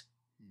kiss.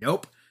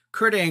 Nope.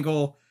 Kurt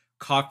Angle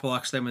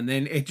cockblocks them and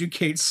then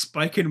educates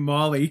Spike and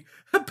Molly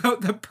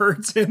about the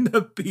birds and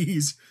the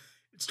bees.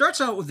 It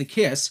starts out with a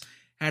kiss.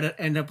 Had it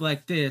end up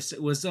like this.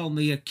 It was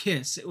only a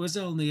kiss. It was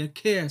only a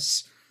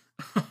kiss.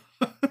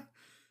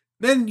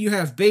 Then you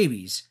have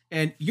babies,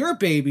 and your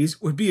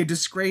babies would be a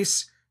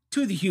disgrace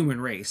to the human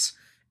race.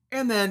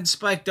 And then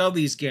Spike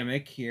Dudley's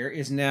gimmick here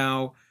is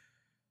now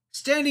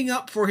standing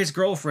up for his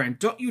girlfriend.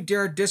 Don't you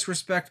dare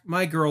disrespect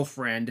my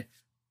girlfriend.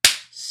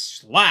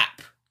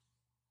 Slap.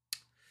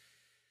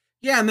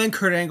 Yeah, and then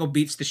Kurt Angle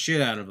beats the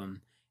shit out of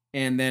him.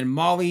 And then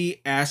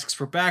Molly asks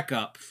for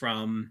backup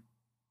from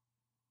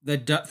the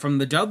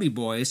Dudley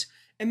boys.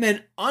 And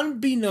then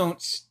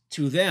unbeknownst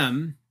to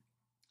them,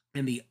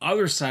 in the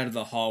other side of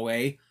the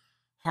hallway,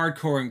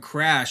 Hardcore and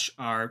Crash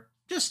are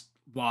just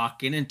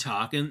walking and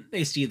talking.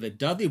 They see the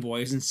Dudley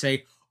boys and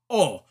say,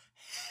 "Oh,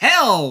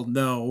 hell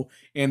no,"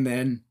 and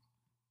then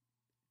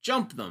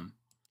jump them.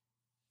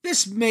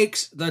 This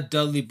makes the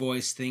Dudley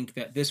boys think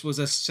that this was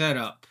a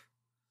setup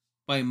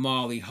by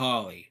Molly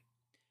Holly.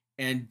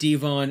 And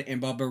Devon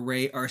and Bubba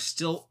Ray are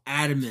still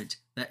adamant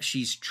that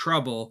she's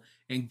trouble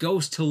and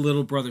goes to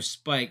little brother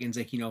Spike and is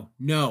like,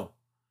 no,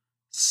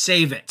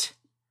 save it.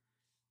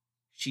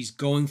 She's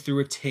going through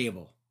a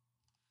table.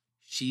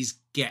 She's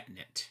getting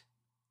it.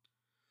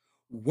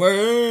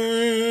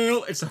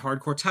 Well, it's a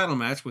Hardcore title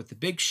match with the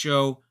Big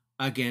Show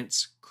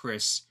against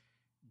Chris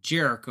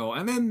Jericho.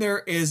 And then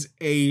there is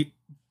a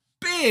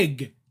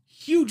big,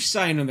 huge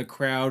sign in the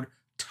crowd,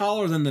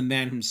 taller than the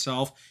man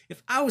himself.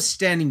 If I was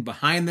standing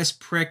behind this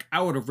prick,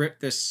 I would have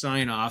ripped this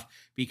sign off,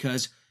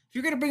 because if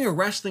you're going to bring a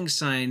wrestling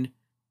sign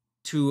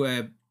to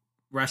a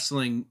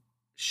wrestling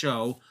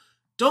show,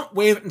 don't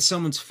wave it in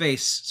someone's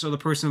face so the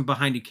person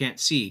behind you can't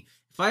see.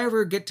 If I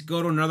ever get to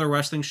go to another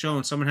wrestling show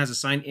and someone has a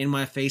sign in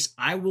my face,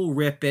 I will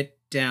rip it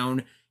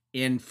down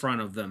in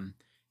front of them.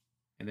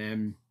 And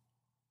then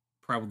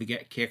probably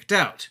get kicked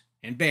out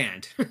and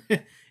banned.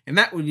 And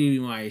that would be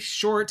my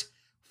short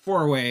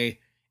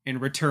four-way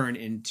and return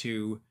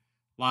into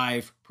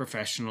live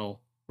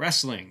professional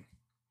wrestling.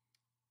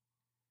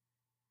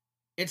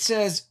 It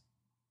says,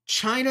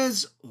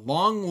 China's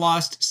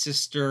long-lost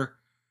sister,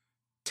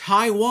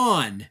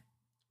 Taiwan,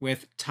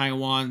 with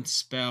Taiwan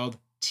spelled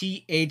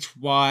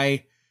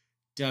Thywan.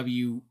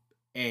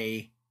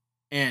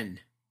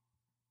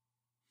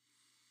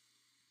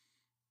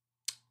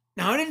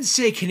 Now, I didn't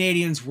say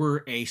Canadians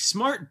were a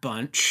smart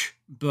bunch,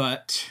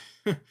 but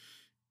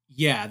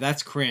yeah,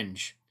 that's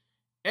cringe.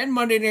 And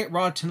Monday Night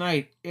Raw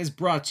tonight is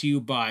brought to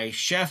you by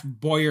Chef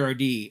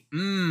Boyardee.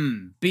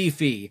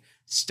 Beefy.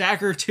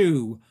 Stacker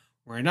 2.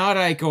 We're not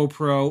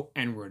IcoPro,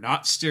 and we're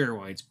not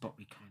steroids, but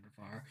we kind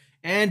of are.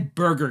 And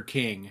Burger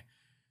King.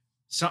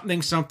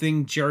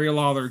 Something Jerry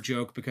Lawler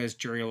joke, because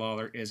Jerry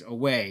Lawler is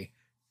away.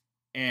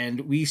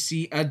 And we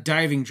see a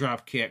diving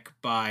drop kick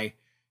by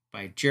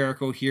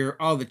Jericho here.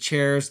 All the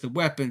chairs, the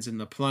weapons, and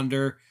the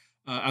plunder.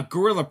 A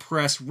gorilla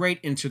press right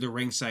into the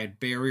ringside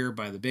barrier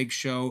by the Big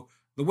Show.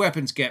 The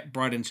weapons get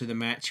brought into the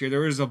match here.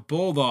 There is a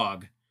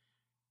bulldog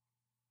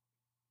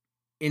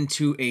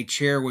into a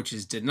chair, which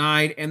is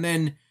denied. And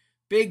then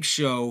Big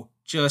Show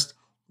just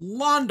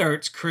lawn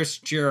darts Chris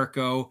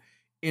Jericho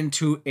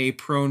into a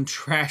prone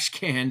trash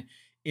can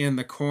in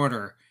the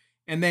corner.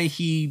 And then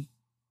he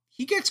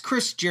gets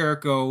Chris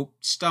Jericho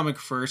stomach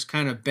first,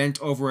 kind of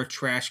bent over a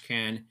trash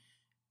can,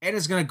 and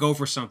is going to go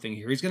for something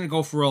here. He's going to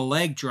go for a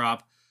leg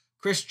drop.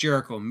 Chris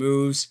Jericho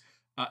moves.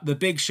 The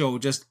Big Show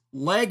just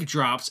leg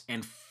drops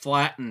and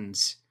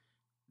flattens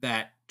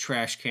that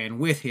trash can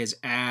with his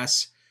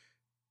ass.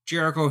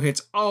 Jericho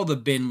hits all the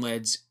bin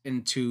lids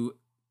into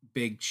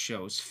Big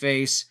Show's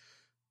face.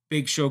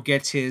 Big Show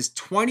gets his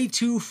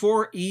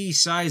 22-4E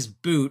size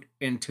boot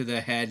into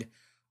the head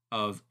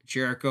of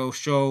Jericho.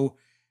 Show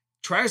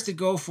tries to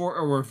go for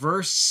a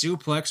reverse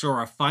suplex or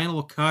a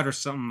final cut or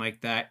something like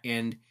that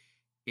and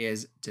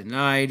is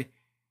denied.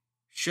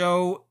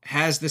 Show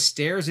has the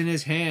stairs in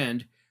his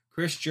hand.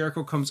 Chris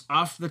Jericho comes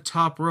off the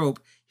top rope,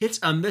 hits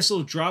a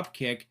missile drop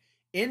kick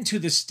into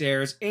the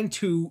stairs,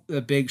 into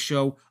the Big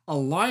Show, a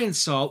lion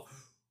salt.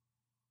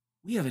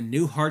 We have a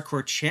new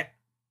hardcore champ.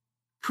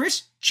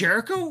 Chris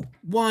Jericho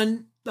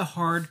won the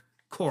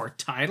hardcore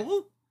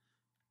title?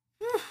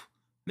 Whew,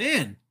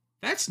 man,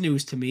 that's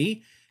news to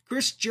me.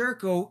 Chris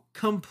Jericho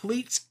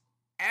completes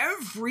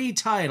every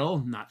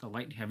title, not the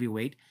light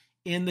heavyweight,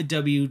 in the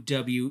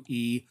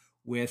WWE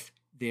with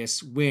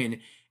this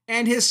win.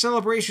 And his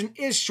celebration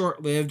is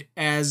short-lived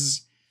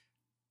as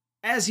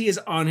he is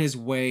on his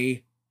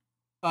way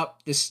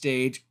up the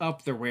stage,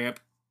 up the ramp.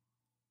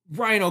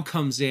 Rhino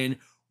comes in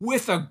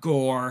with a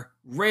gore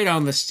right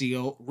on the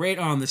steel, right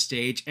on the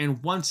stage.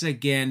 And once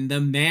again, the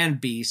man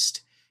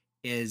beast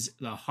is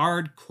the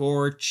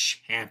hardcore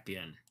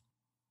champion.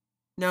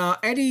 Now,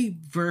 Eddie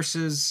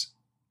versus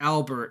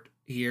Albert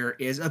here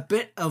is a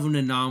bit of an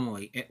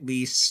anomaly, at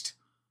least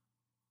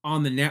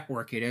on the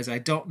network it is. I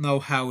don't know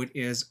how it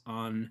is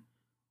on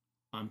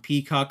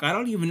Peacock. I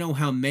don't even know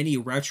how many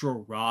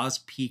Retro Raws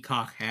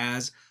Peacock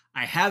has.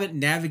 I haven't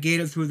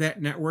navigated through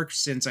that network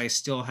since I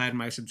still had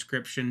my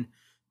subscription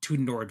to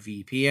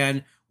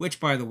NordVPN, which,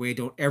 by the way,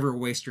 don't ever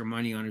waste your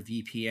money on a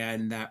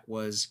VPN. That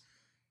was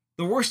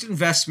the worst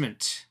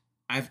investment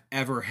I've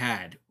ever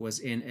had, was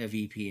in a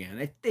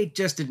VPN. They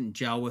just didn't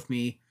gel with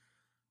me.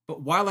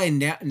 But while I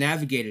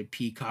navigated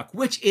Peacock,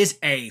 which is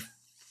a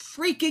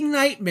freaking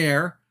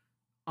nightmare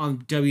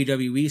on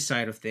WWE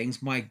side of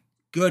things, my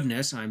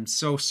goodness, I'm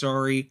so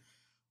sorry,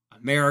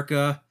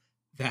 America,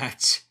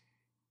 that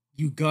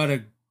you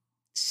gotta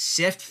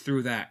sift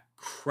through that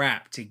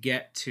crap to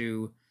get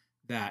to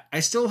that. I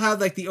still have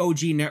like the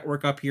OG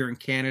network up here in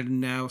Canada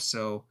now,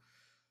 so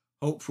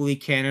hopefully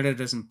Canada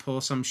doesn't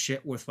pull some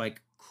shit with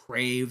like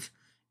Crave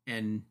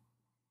and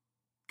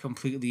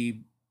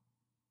completely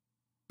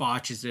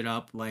botches it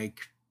up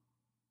like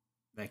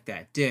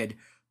that did.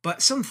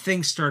 But some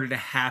things started to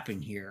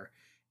happen here.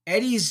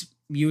 Eddie's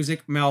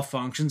music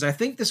malfunctions. I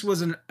think this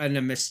was a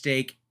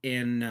mistake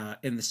in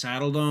the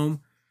Saddle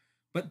Dome,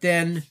 but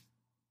then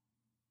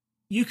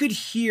you could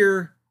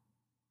hear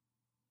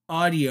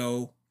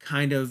audio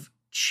kind of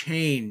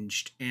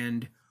changed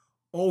and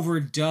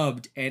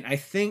overdubbed, and I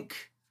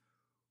think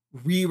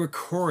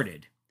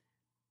re-recorded.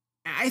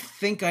 I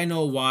think I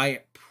know why.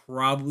 It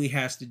probably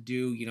has to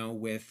do,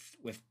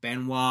 with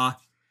Benoit.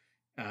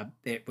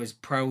 It was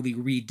probably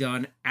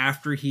redone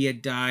after he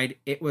had died.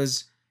 It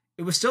was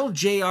still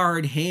JR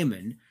and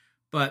Heyman,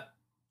 but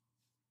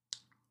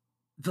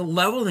the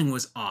leveling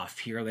was off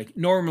here. Like,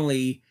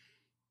 normally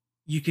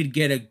you could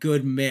get a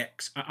good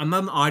mix. I'm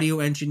an audio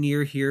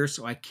engineer here,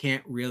 so I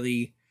can't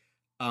really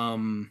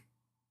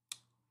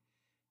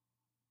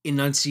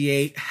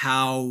enunciate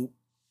how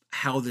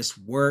this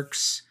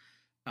works.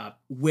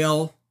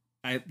 Will,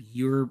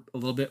 you're a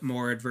little bit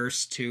more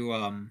adverse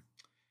to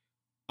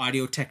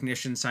audio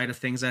technician side of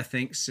things, I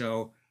think.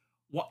 So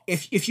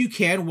if you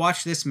can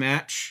watch this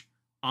match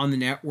on the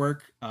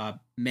network,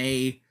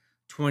 May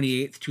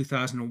 28th,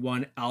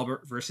 2001,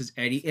 Albert versus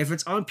Eddie. If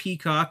it's on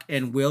Peacock,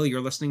 and Will,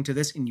 you're listening to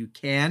this and you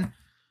can,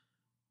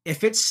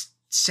 if it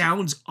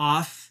sounds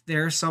off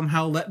there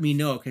somehow, let me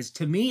know, because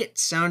to me it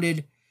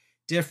sounded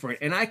different.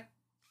 And I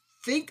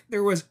think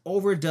there was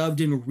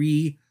overdubbed and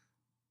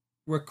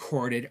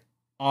re-recorded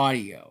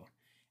audio.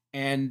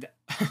 And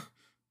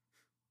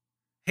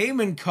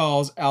Heyman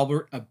calls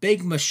Albert a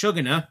big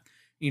mashugana.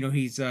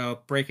 He's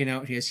breaking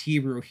out his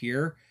Hebrew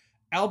here.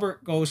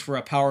 Albert goes for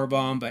a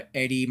powerbomb, but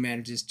Eddie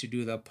manages to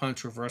do the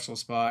punch reversal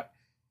spot.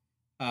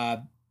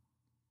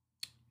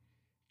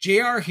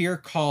 JR here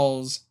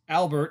calls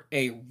Albert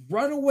a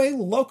runaway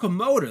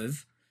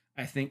locomotive.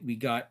 I think we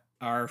got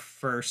our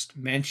first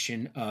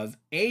mention of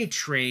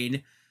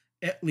A-Train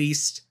at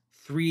least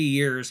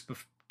 2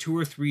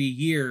 or 3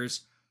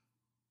 years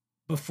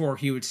before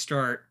he would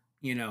start,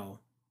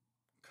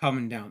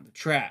 coming down the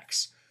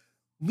tracks.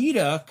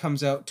 Lita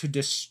comes out to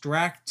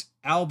distract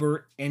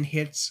Albert and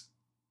hits.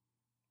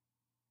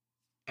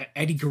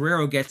 Eddie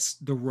Guerrero gets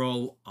the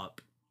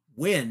roll-up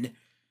win,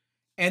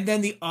 and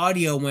then the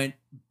audio went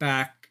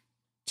back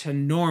to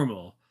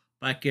normal,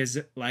 like as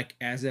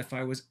if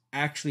I was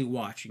actually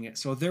watching it.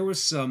 So there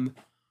was some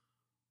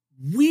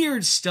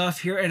weird stuff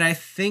here, and I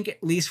think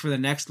at least for the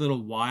next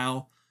little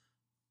while,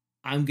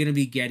 I'm gonna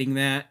be getting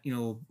that.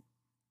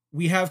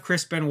 We have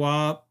Chris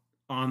Benoit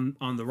on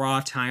the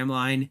Raw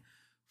timeline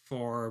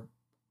for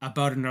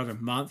about another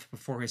month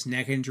before his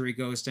neck injury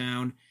goes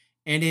down.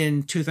 And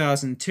in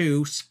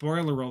 2002,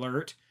 spoiler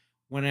alert,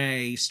 when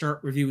I start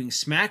reviewing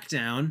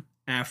SmackDown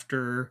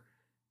after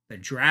the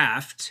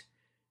draft,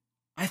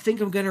 I think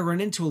I'm going to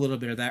run into a little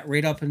bit of that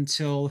right up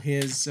until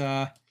his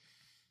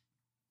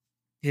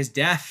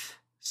death.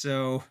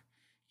 So,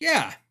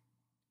 yeah.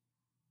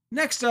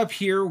 Next up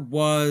here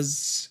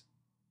was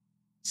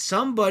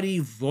somebody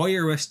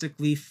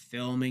voyeuristically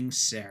filming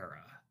Sarah.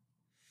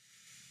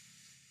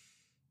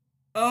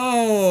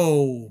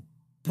 Oh,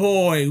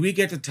 boy, we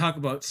get to talk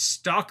about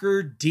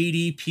Stalker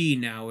DDP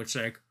now. It's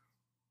like,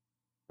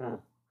 this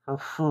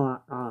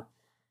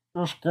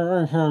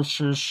guy has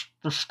his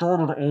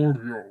distorted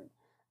audio,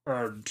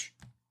 and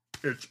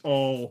it's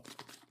all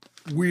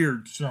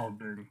weird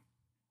sounding.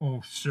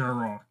 Oh,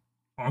 Sarah,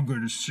 I'm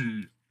going to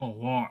see a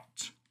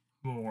lot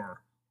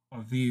more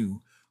of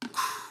you.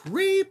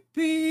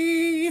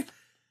 creepy.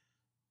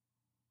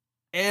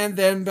 And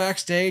then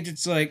backstage,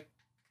 it's like,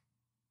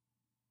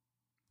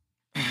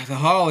 the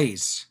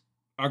Hollies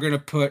are going to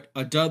put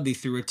a Dudley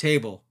through a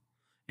table.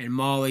 And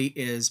Molly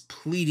is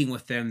pleading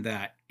with them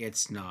that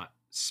it's not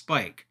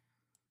Spike.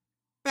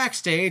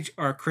 Backstage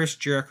are Chris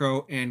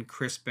Jericho and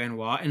Chris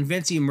Benoit, and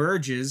Vince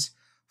emerges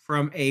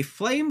from a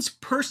Flames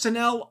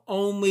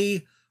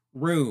personnel-only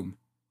room.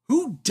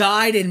 Who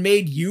died and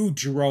made you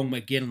Jerome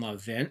McGinley,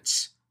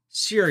 Vince?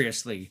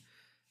 Seriously.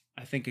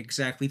 I think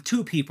exactly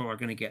 2 people are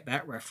going to get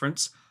that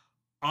reference.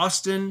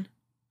 Austin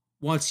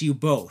wants you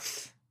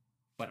both,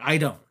 but I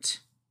don't.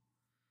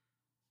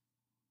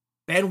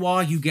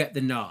 Benoit, you get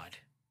the nod.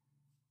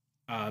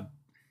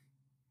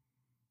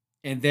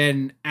 And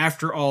then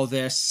after all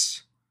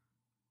this,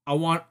 I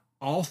want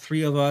all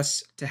three of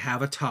us to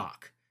have a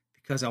talk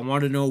because I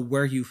want to know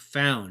where you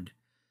found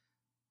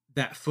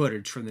that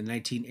footage from the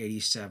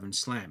 1987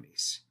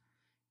 Slammies.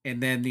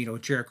 And then,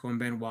 Jericho and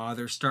Benoit,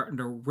 they're starting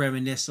to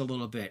reminisce a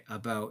little bit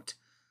about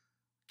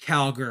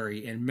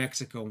Calgary and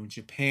Mexico and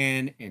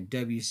Japan and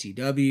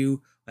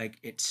WCW. Like,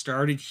 it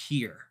started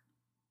here.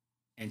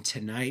 And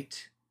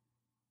tonight,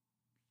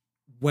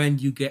 when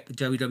you get the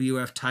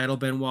WWF title,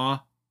 Benoit,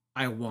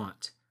 I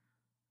want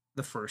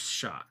the first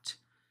shot.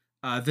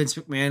 Vince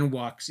McMahon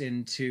walks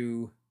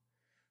into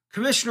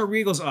Commissioner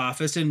Regal's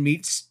office and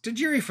meets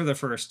Tajiri for the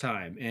first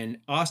time. And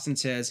Austin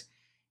says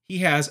he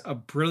has a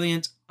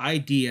brilliant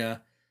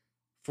idea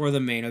for the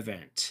main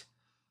event.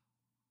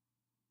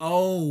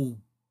 Oh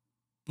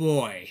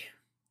boy.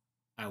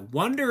 I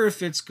wonder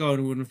if it's going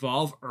to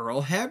involve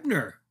Earl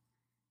Hebner.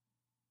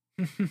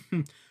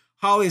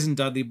 Hollies and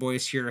Dudley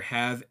Boys here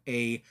have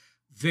a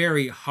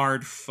very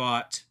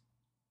hard-fought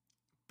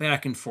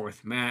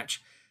back-and-forth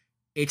match.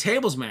 A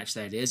tables match,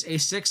 that is. A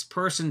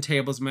 6-person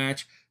tables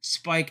match.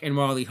 Spike and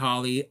Molly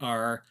Holly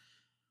are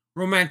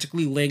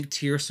romantically linked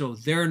here, so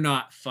they're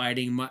not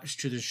fighting, much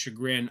to the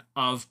chagrin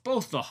of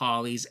both the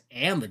Hollies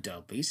and the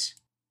Dudleys.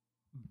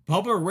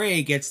 Bubba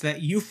Ray gets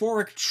that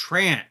euphoric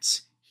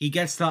trance. He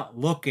gets that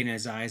look in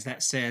his eyes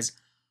that says,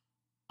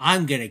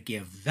 I'm gonna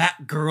give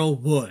that girl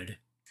wood.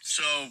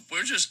 So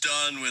we're just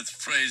done with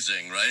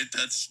phrasing, right?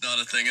 That's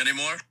not a thing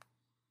anymore?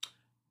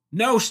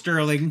 No,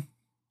 Sterling.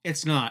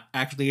 It's not.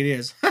 Actually, it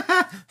is.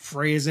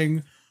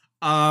 Phrasing.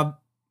 Molly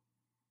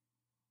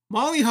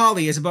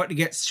Holly is about to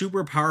get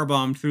super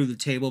powerbombed through the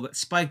table, but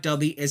Spike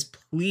Dudley is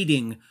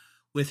pleading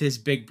with his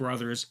big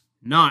brothers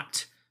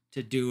not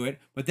to do it.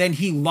 But then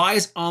he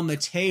lies on the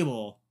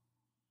table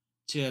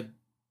to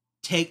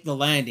take the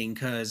landing,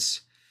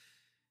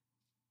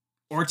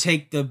 or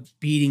take the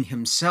beating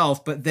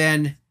himself. But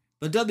then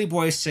the Dudley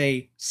Boys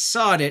say,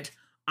 sod it,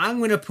 I'm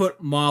going to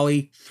put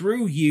Molly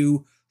through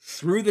you,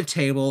 through the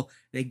table.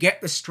 They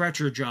get the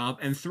stretcher job,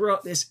 and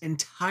throughout this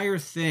entire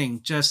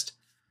thing, just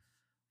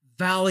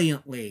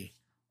valiantly,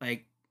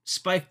 like,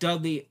 Spike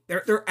Dudley,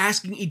 they're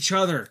asking each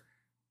other,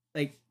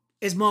 like,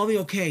 is Molly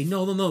okay?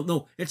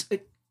 No,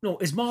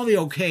 is Molly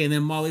okay? And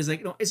then Molly's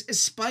like, no, is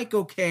Spike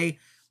okay?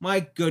 My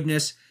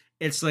goodness,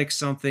 it's like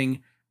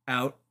something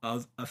out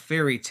of a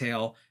fairy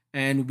tale.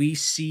 And we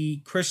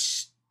see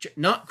cut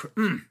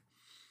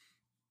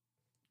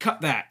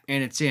that,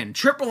 and it's in.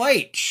 Triple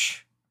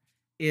H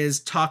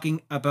is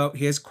talking about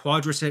his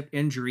quadricep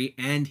injury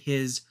and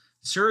his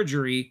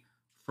surgery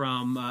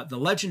from the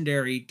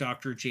legendary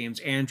Dr. James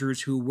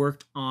Andrews, who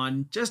worked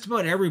on just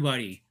about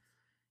everybody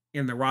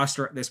in the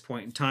roster at this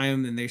point in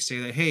time. And they say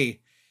that, hey,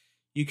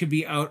 you could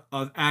be out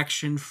of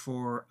action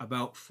for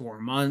about 4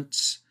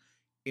 months.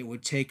 It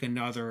would take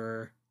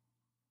another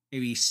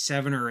maybe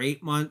 7 or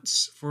 8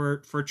 months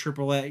for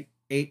Triple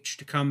H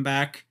to come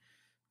back,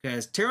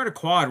 because tearing a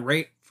quad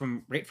right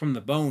from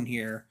the bone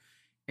here.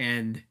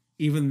 And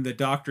even the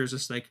doctor's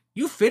just like,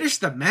 you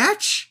finished the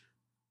match?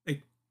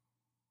 Like,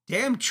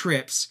 damn,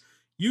 Trips,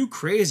 you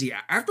crazy.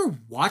 After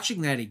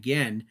watching that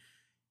again,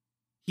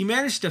 he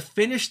managed to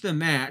finish the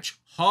match,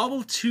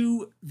 hobble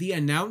to the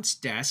announce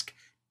desk,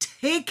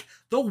 take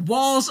the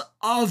walls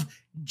of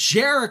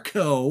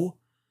Jericho,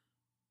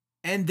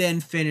 and then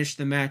finish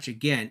the match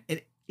again.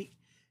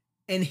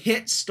 And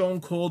hit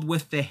Stone Cold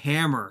with the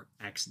hammer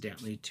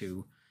accidentally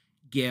to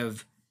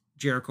give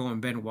Jericho and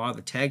Benoit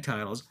the tag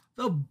titles.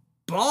 The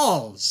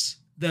balls,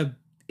 the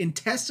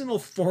intestinal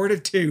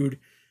fortitude,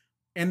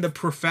 and the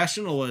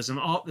professionalism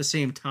all at the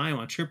same time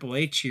on Triple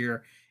H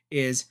here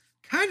is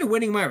kind of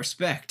winning my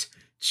respect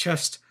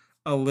just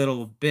a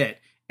little bit.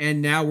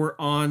 And now we're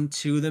on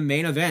to the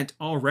main event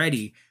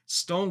already.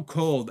 Stone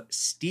Cold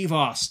Steve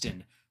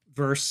Austin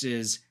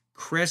versus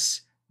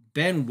Chris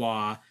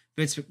Benoit.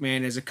 Vince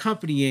McMahon is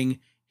accompanying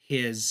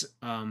his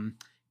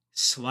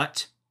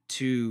slut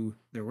to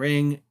the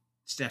ring.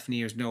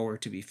 Stephanie is nowhere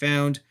to be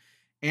found.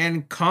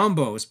 And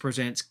Combos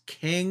presents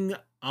King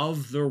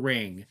of the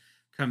Ring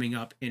coming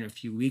up in a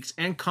few weeks.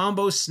 And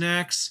Combo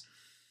Snacks,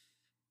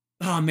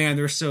 oh man,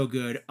 they're so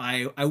good.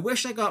 I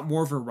wish I got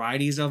more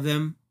varieties of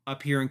them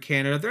up here in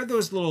Canada. They're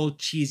those little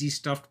cheesy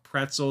stuffed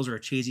pretzels or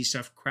cheesy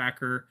stuffed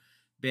cracker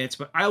bits,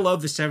 but I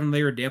love the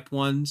 7-layer dip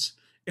ones.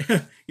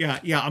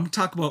 yeah, I'm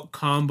talking about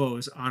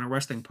combos on a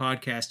wrestling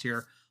podcast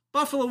here.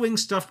 Buffalo wing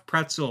stuffed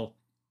pretzel,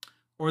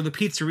 or the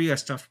pizzeria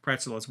stuffed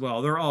pretzel as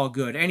well. They're all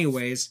good.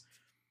 Anyways,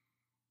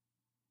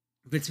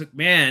 Vince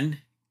McMahon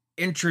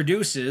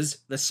introduces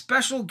the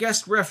special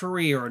guest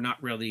referee, or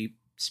not really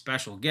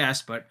special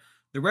guest, but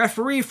the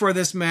referee for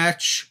this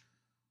match,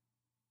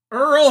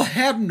 Earl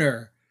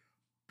Hebner.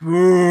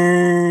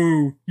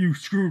 Boo! You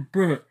screwed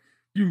Brett.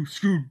 You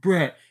screwed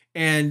Brett.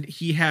 And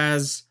he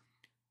has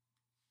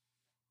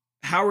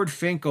Howard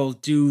Finkel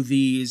do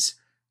these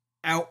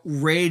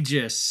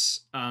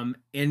outrageous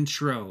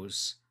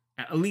intros,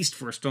 at least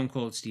for Stone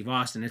Cold Steve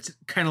Austin. It's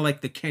kind of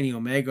like the Kenny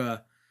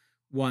Omega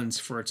ones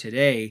for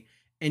today.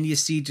 And you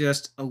see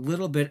just a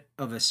little bit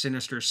of a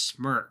sinister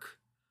smirk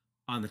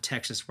on the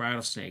Texas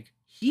Rattlesnake.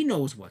 he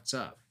knows what's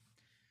up.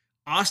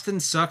 Austin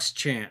sucks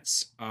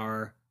chants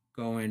are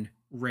going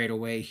right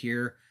away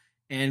here.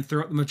 And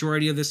throughout the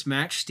majority of this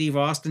match, Steve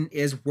Austin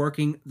is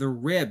working the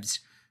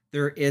ribs.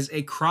 There is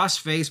a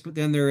crossface, but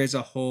then there is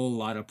a whole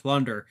lot of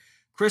plunder.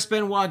 Chris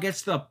Benoit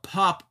gets the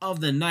pop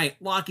of the night,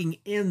 locking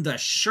in the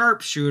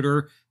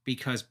sharpshooter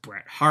because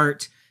Bret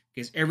Hart.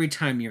 Because every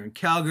time you're in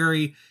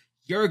Calgary,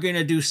 you're going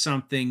to do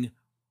something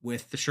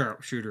with the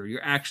sharpshooter.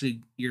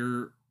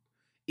 You're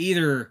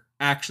either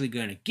actually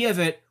going to give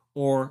it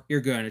or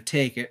you're going to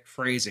take it.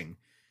 Phrasing.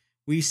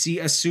 We see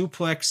a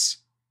suplex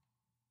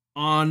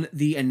on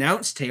the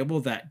announce table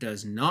that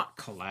does not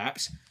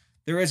collapse.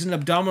 There is an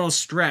abdominal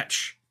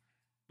stretch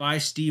by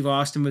Steve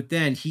Austin, but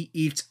then he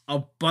eats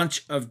a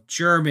bunch of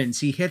Germans.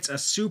 He hits a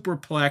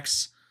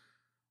superplex.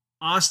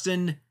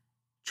 Austin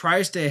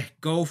tries to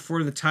go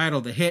for the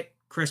title to hit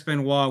Chris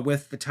Benoit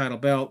with the title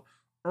belt.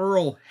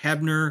 Earl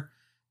Hebner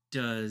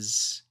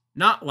does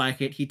not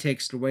like it. He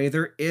takes it away.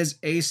 There is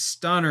a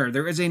stunner.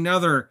 There is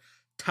another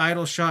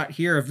title shot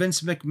here.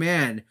 Vince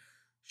McMahon,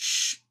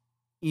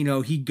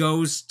 he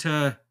goes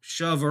to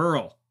shove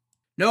Earl.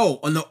 No,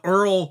 when the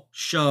Earl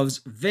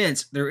shoves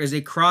Vince, there is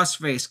a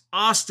crossface.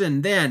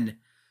 Austin then,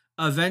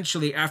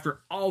 eventually,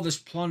 after all this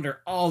plunder,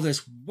 all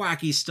this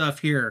wacky stuff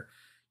here,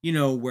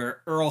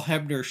 where Earl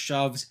Hebner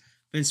shoves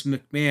Vince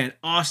McMahon,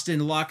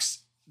 Austin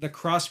locks the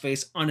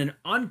crossface on an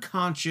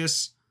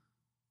unconscious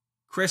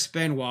Chris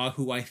Benoit,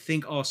 who I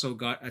think also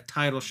got a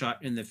title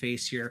shot in the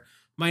face here.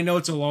 My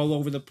notes are all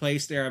over the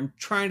place there. I'm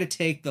trying to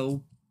take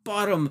the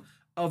bottom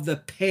of the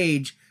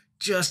page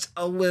just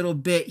a little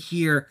bit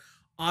here.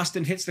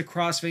 Austin hits the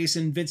crossface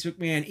and Vince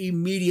McMahon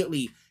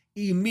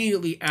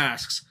immediately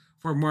asks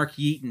for Mark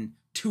Yeaton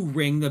to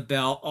ring the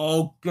bell.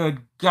 Oh,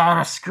 good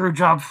God, a screw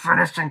job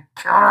finish in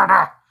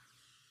Canada.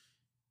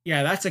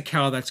 Yeah, that's a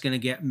cow that's going to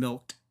get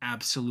milked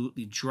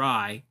absolutely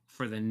dry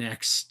for the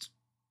next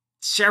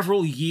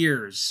several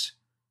years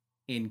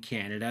in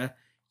Canada.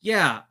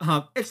 Yeah,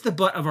 it's the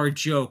butt of our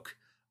joke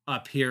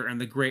up here in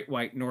the Great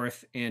White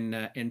North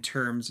in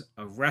terms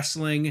of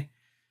wrestling.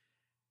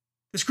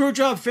 The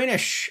screwjob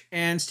finish,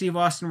 and Steve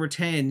Austin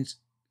retains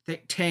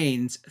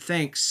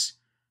thanks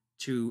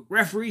to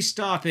referee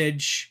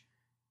stoppage,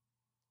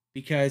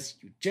 because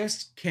you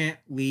just can't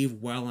leave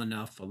well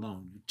enough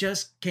alone. You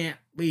just can't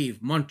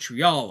leave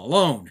Montreal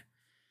alone.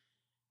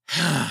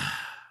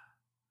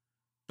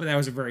 But that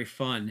was a very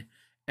fun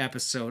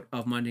episode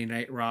of Monday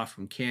Night Raw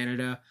from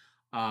Canada.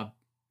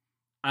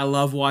 I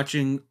love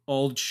watching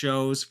old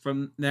shows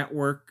from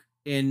network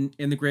in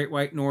the Great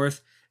White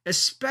North,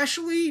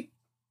 especially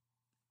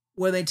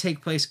when they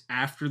take place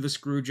after the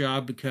screw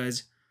job,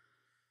 because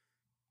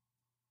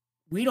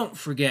we don't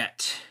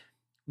forget.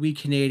 We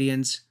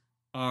Canadians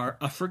are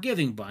a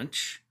forgiving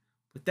bunch,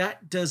 but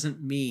that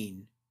doesn't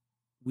mean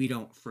we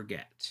don't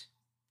forget.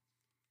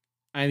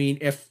 I mean,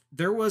 if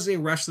there was a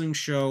wrestling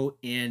show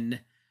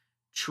in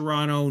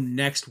Toronto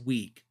next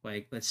week,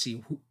 like, let's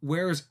see,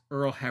 where is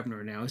Earl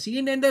Hebner now? Is he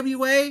in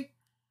NWA?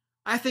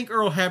 I think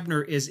Earl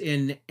Hebner is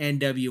in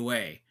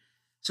NWA.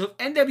 So if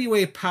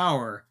NWA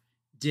Power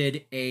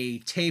did a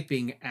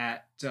taping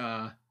at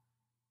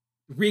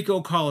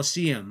Ricoh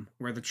Coliseum,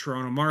 where the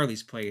Toronto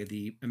Marlies play,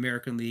 the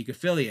American League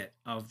affiliate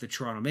of the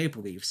Toronto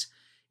Maple Leafs,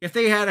 if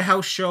they had a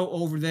house show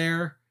over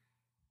there,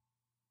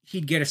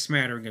 he'd get a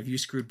smattering of "You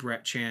Screwed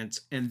Bret"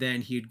 chants, and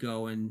then he'd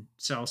go and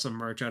sell some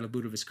merch out of the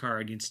boot of his car,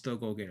 and he'd still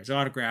go get his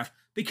autograph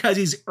because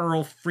he's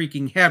Earl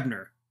freaking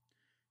Hebner.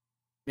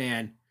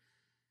 Man,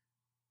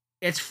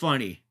 it's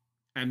funny.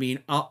 I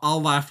mean,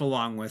 I'll laugh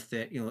along with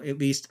it. At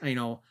least,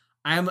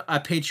 I'm a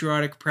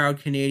patriotic, proud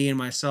Canadian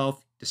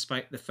myself,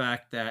 despite the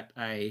fact that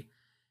I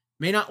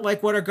may not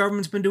like what our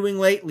government's been doing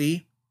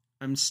lately.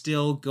 I'm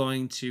still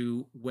going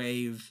to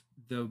wave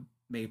the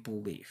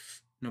maple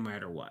leaf, no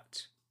matter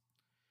what.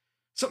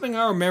 Something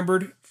I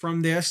remembered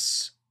from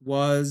this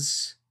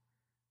was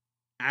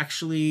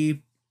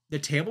actually the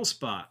table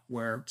spot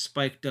where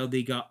Spike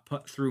Dudley got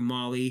put through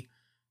Molly.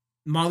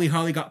 Molly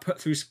Holly got put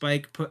through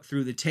Spike, put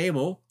through the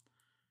table.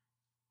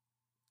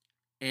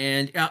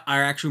 And I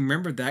actually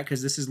remembered that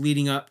because this is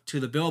leading up to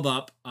the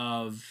build-up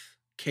of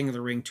King of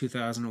the Ring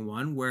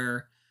 2001,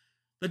 where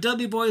the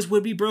Dudley boys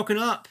would be broken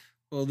up.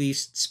 Well, at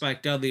least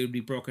Spike Dudley would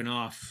be broken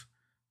off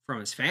from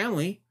his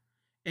family,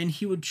 and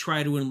he would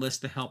try to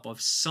enlist the help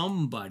of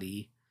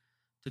somebody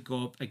to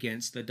go up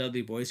against the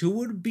Dudley boys, who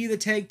would be the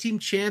tag team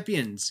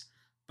champions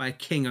by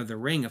King of the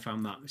Ring, if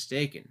I'm not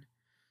mistaken.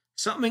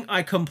 Something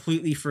I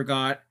completely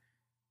forgot,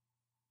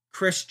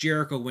 Chris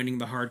Jericho winning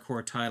the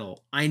Hardcore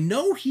title. I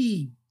know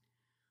he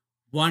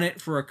won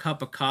it for a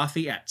cup of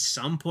coffee at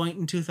some point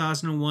in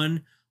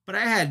 2001, but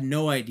I had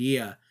no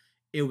idea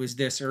it was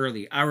this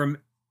early.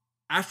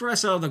 After I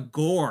saw the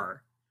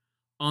gore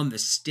on the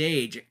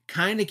stage, it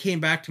kind of came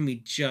back to me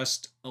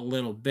just a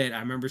little bit. I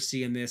remember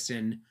seeing this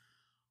in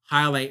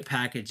highlight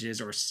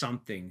packages or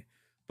something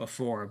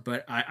before,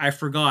 but I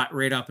forgot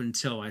right up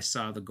until I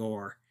saw the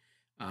gore.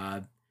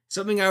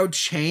 Something I would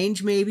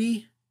change,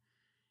 maybe?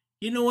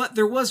 You know what?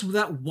 There was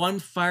that one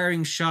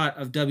firing shot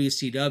of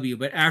WCW,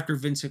 but after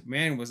Vince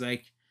McMahon was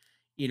like,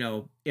 you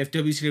know, if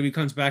WCW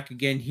comes back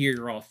again here,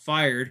 you're all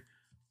fired.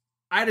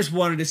 I just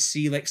wanted to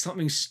see like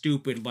something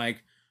stupid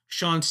like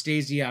Sean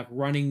Stasiak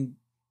running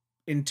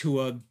into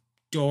a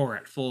door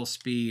at full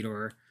speed,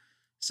 or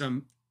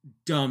some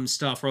dumb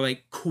stuff, or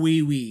like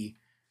Kwee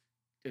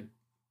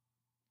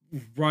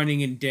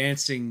running and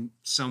dancing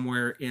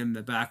somewhere in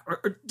the back,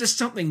 or just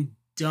something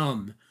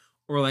dumb,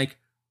 or like,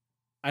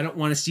 I don't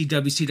want to see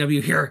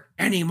WCW here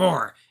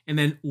anymore. And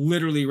then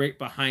literally right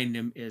behind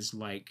him is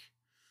like,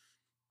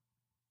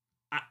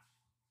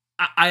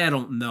 I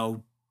don't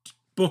know,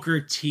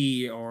 Booker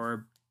T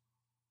or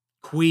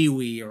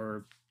Kwee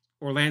or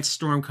Lance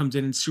Storm comes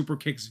in and super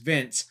kicks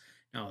Vince.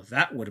 Now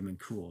that would have been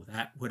cool.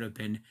 That would have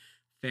been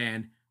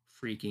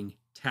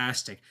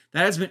fan-freaking-tastic.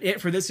 That has been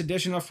it for this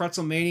edition of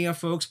Fretzelmania,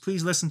 folks.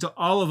 Please listen to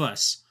all of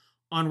us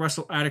on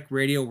Wrestle Addict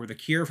Radio. We're the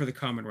cure for the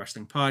common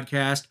wrestling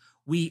podcast.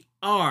 We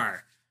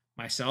are,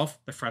 myself,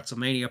 the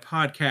Fretzelmania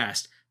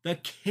podcast, the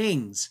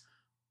Kings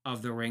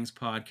of the Rings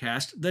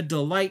podcast, the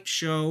Delight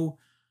Show,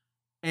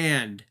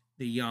 and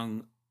the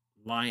Young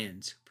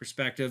Lions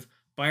Perspective.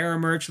 Buy our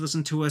merch,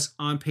 listen to us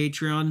on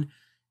Patreon.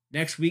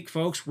 Next week,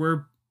 folks,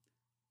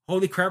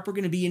 holy crap, we're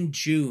going to be in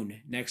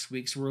June next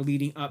week, so we're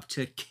leading up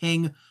to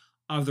King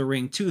of the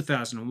Ring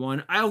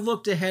 2001. I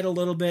looked ahead a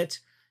little bit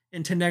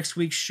into next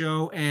week's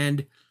show,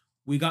 and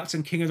we got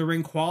some King of the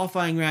Ring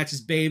qualifying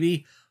matches,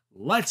 baby.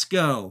 Let's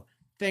go.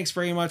 Thanks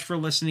very much for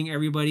listening,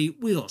 everybody.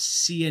 We'll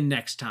see you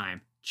next time.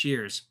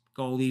 Cheers.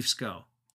 Go Leafs, go.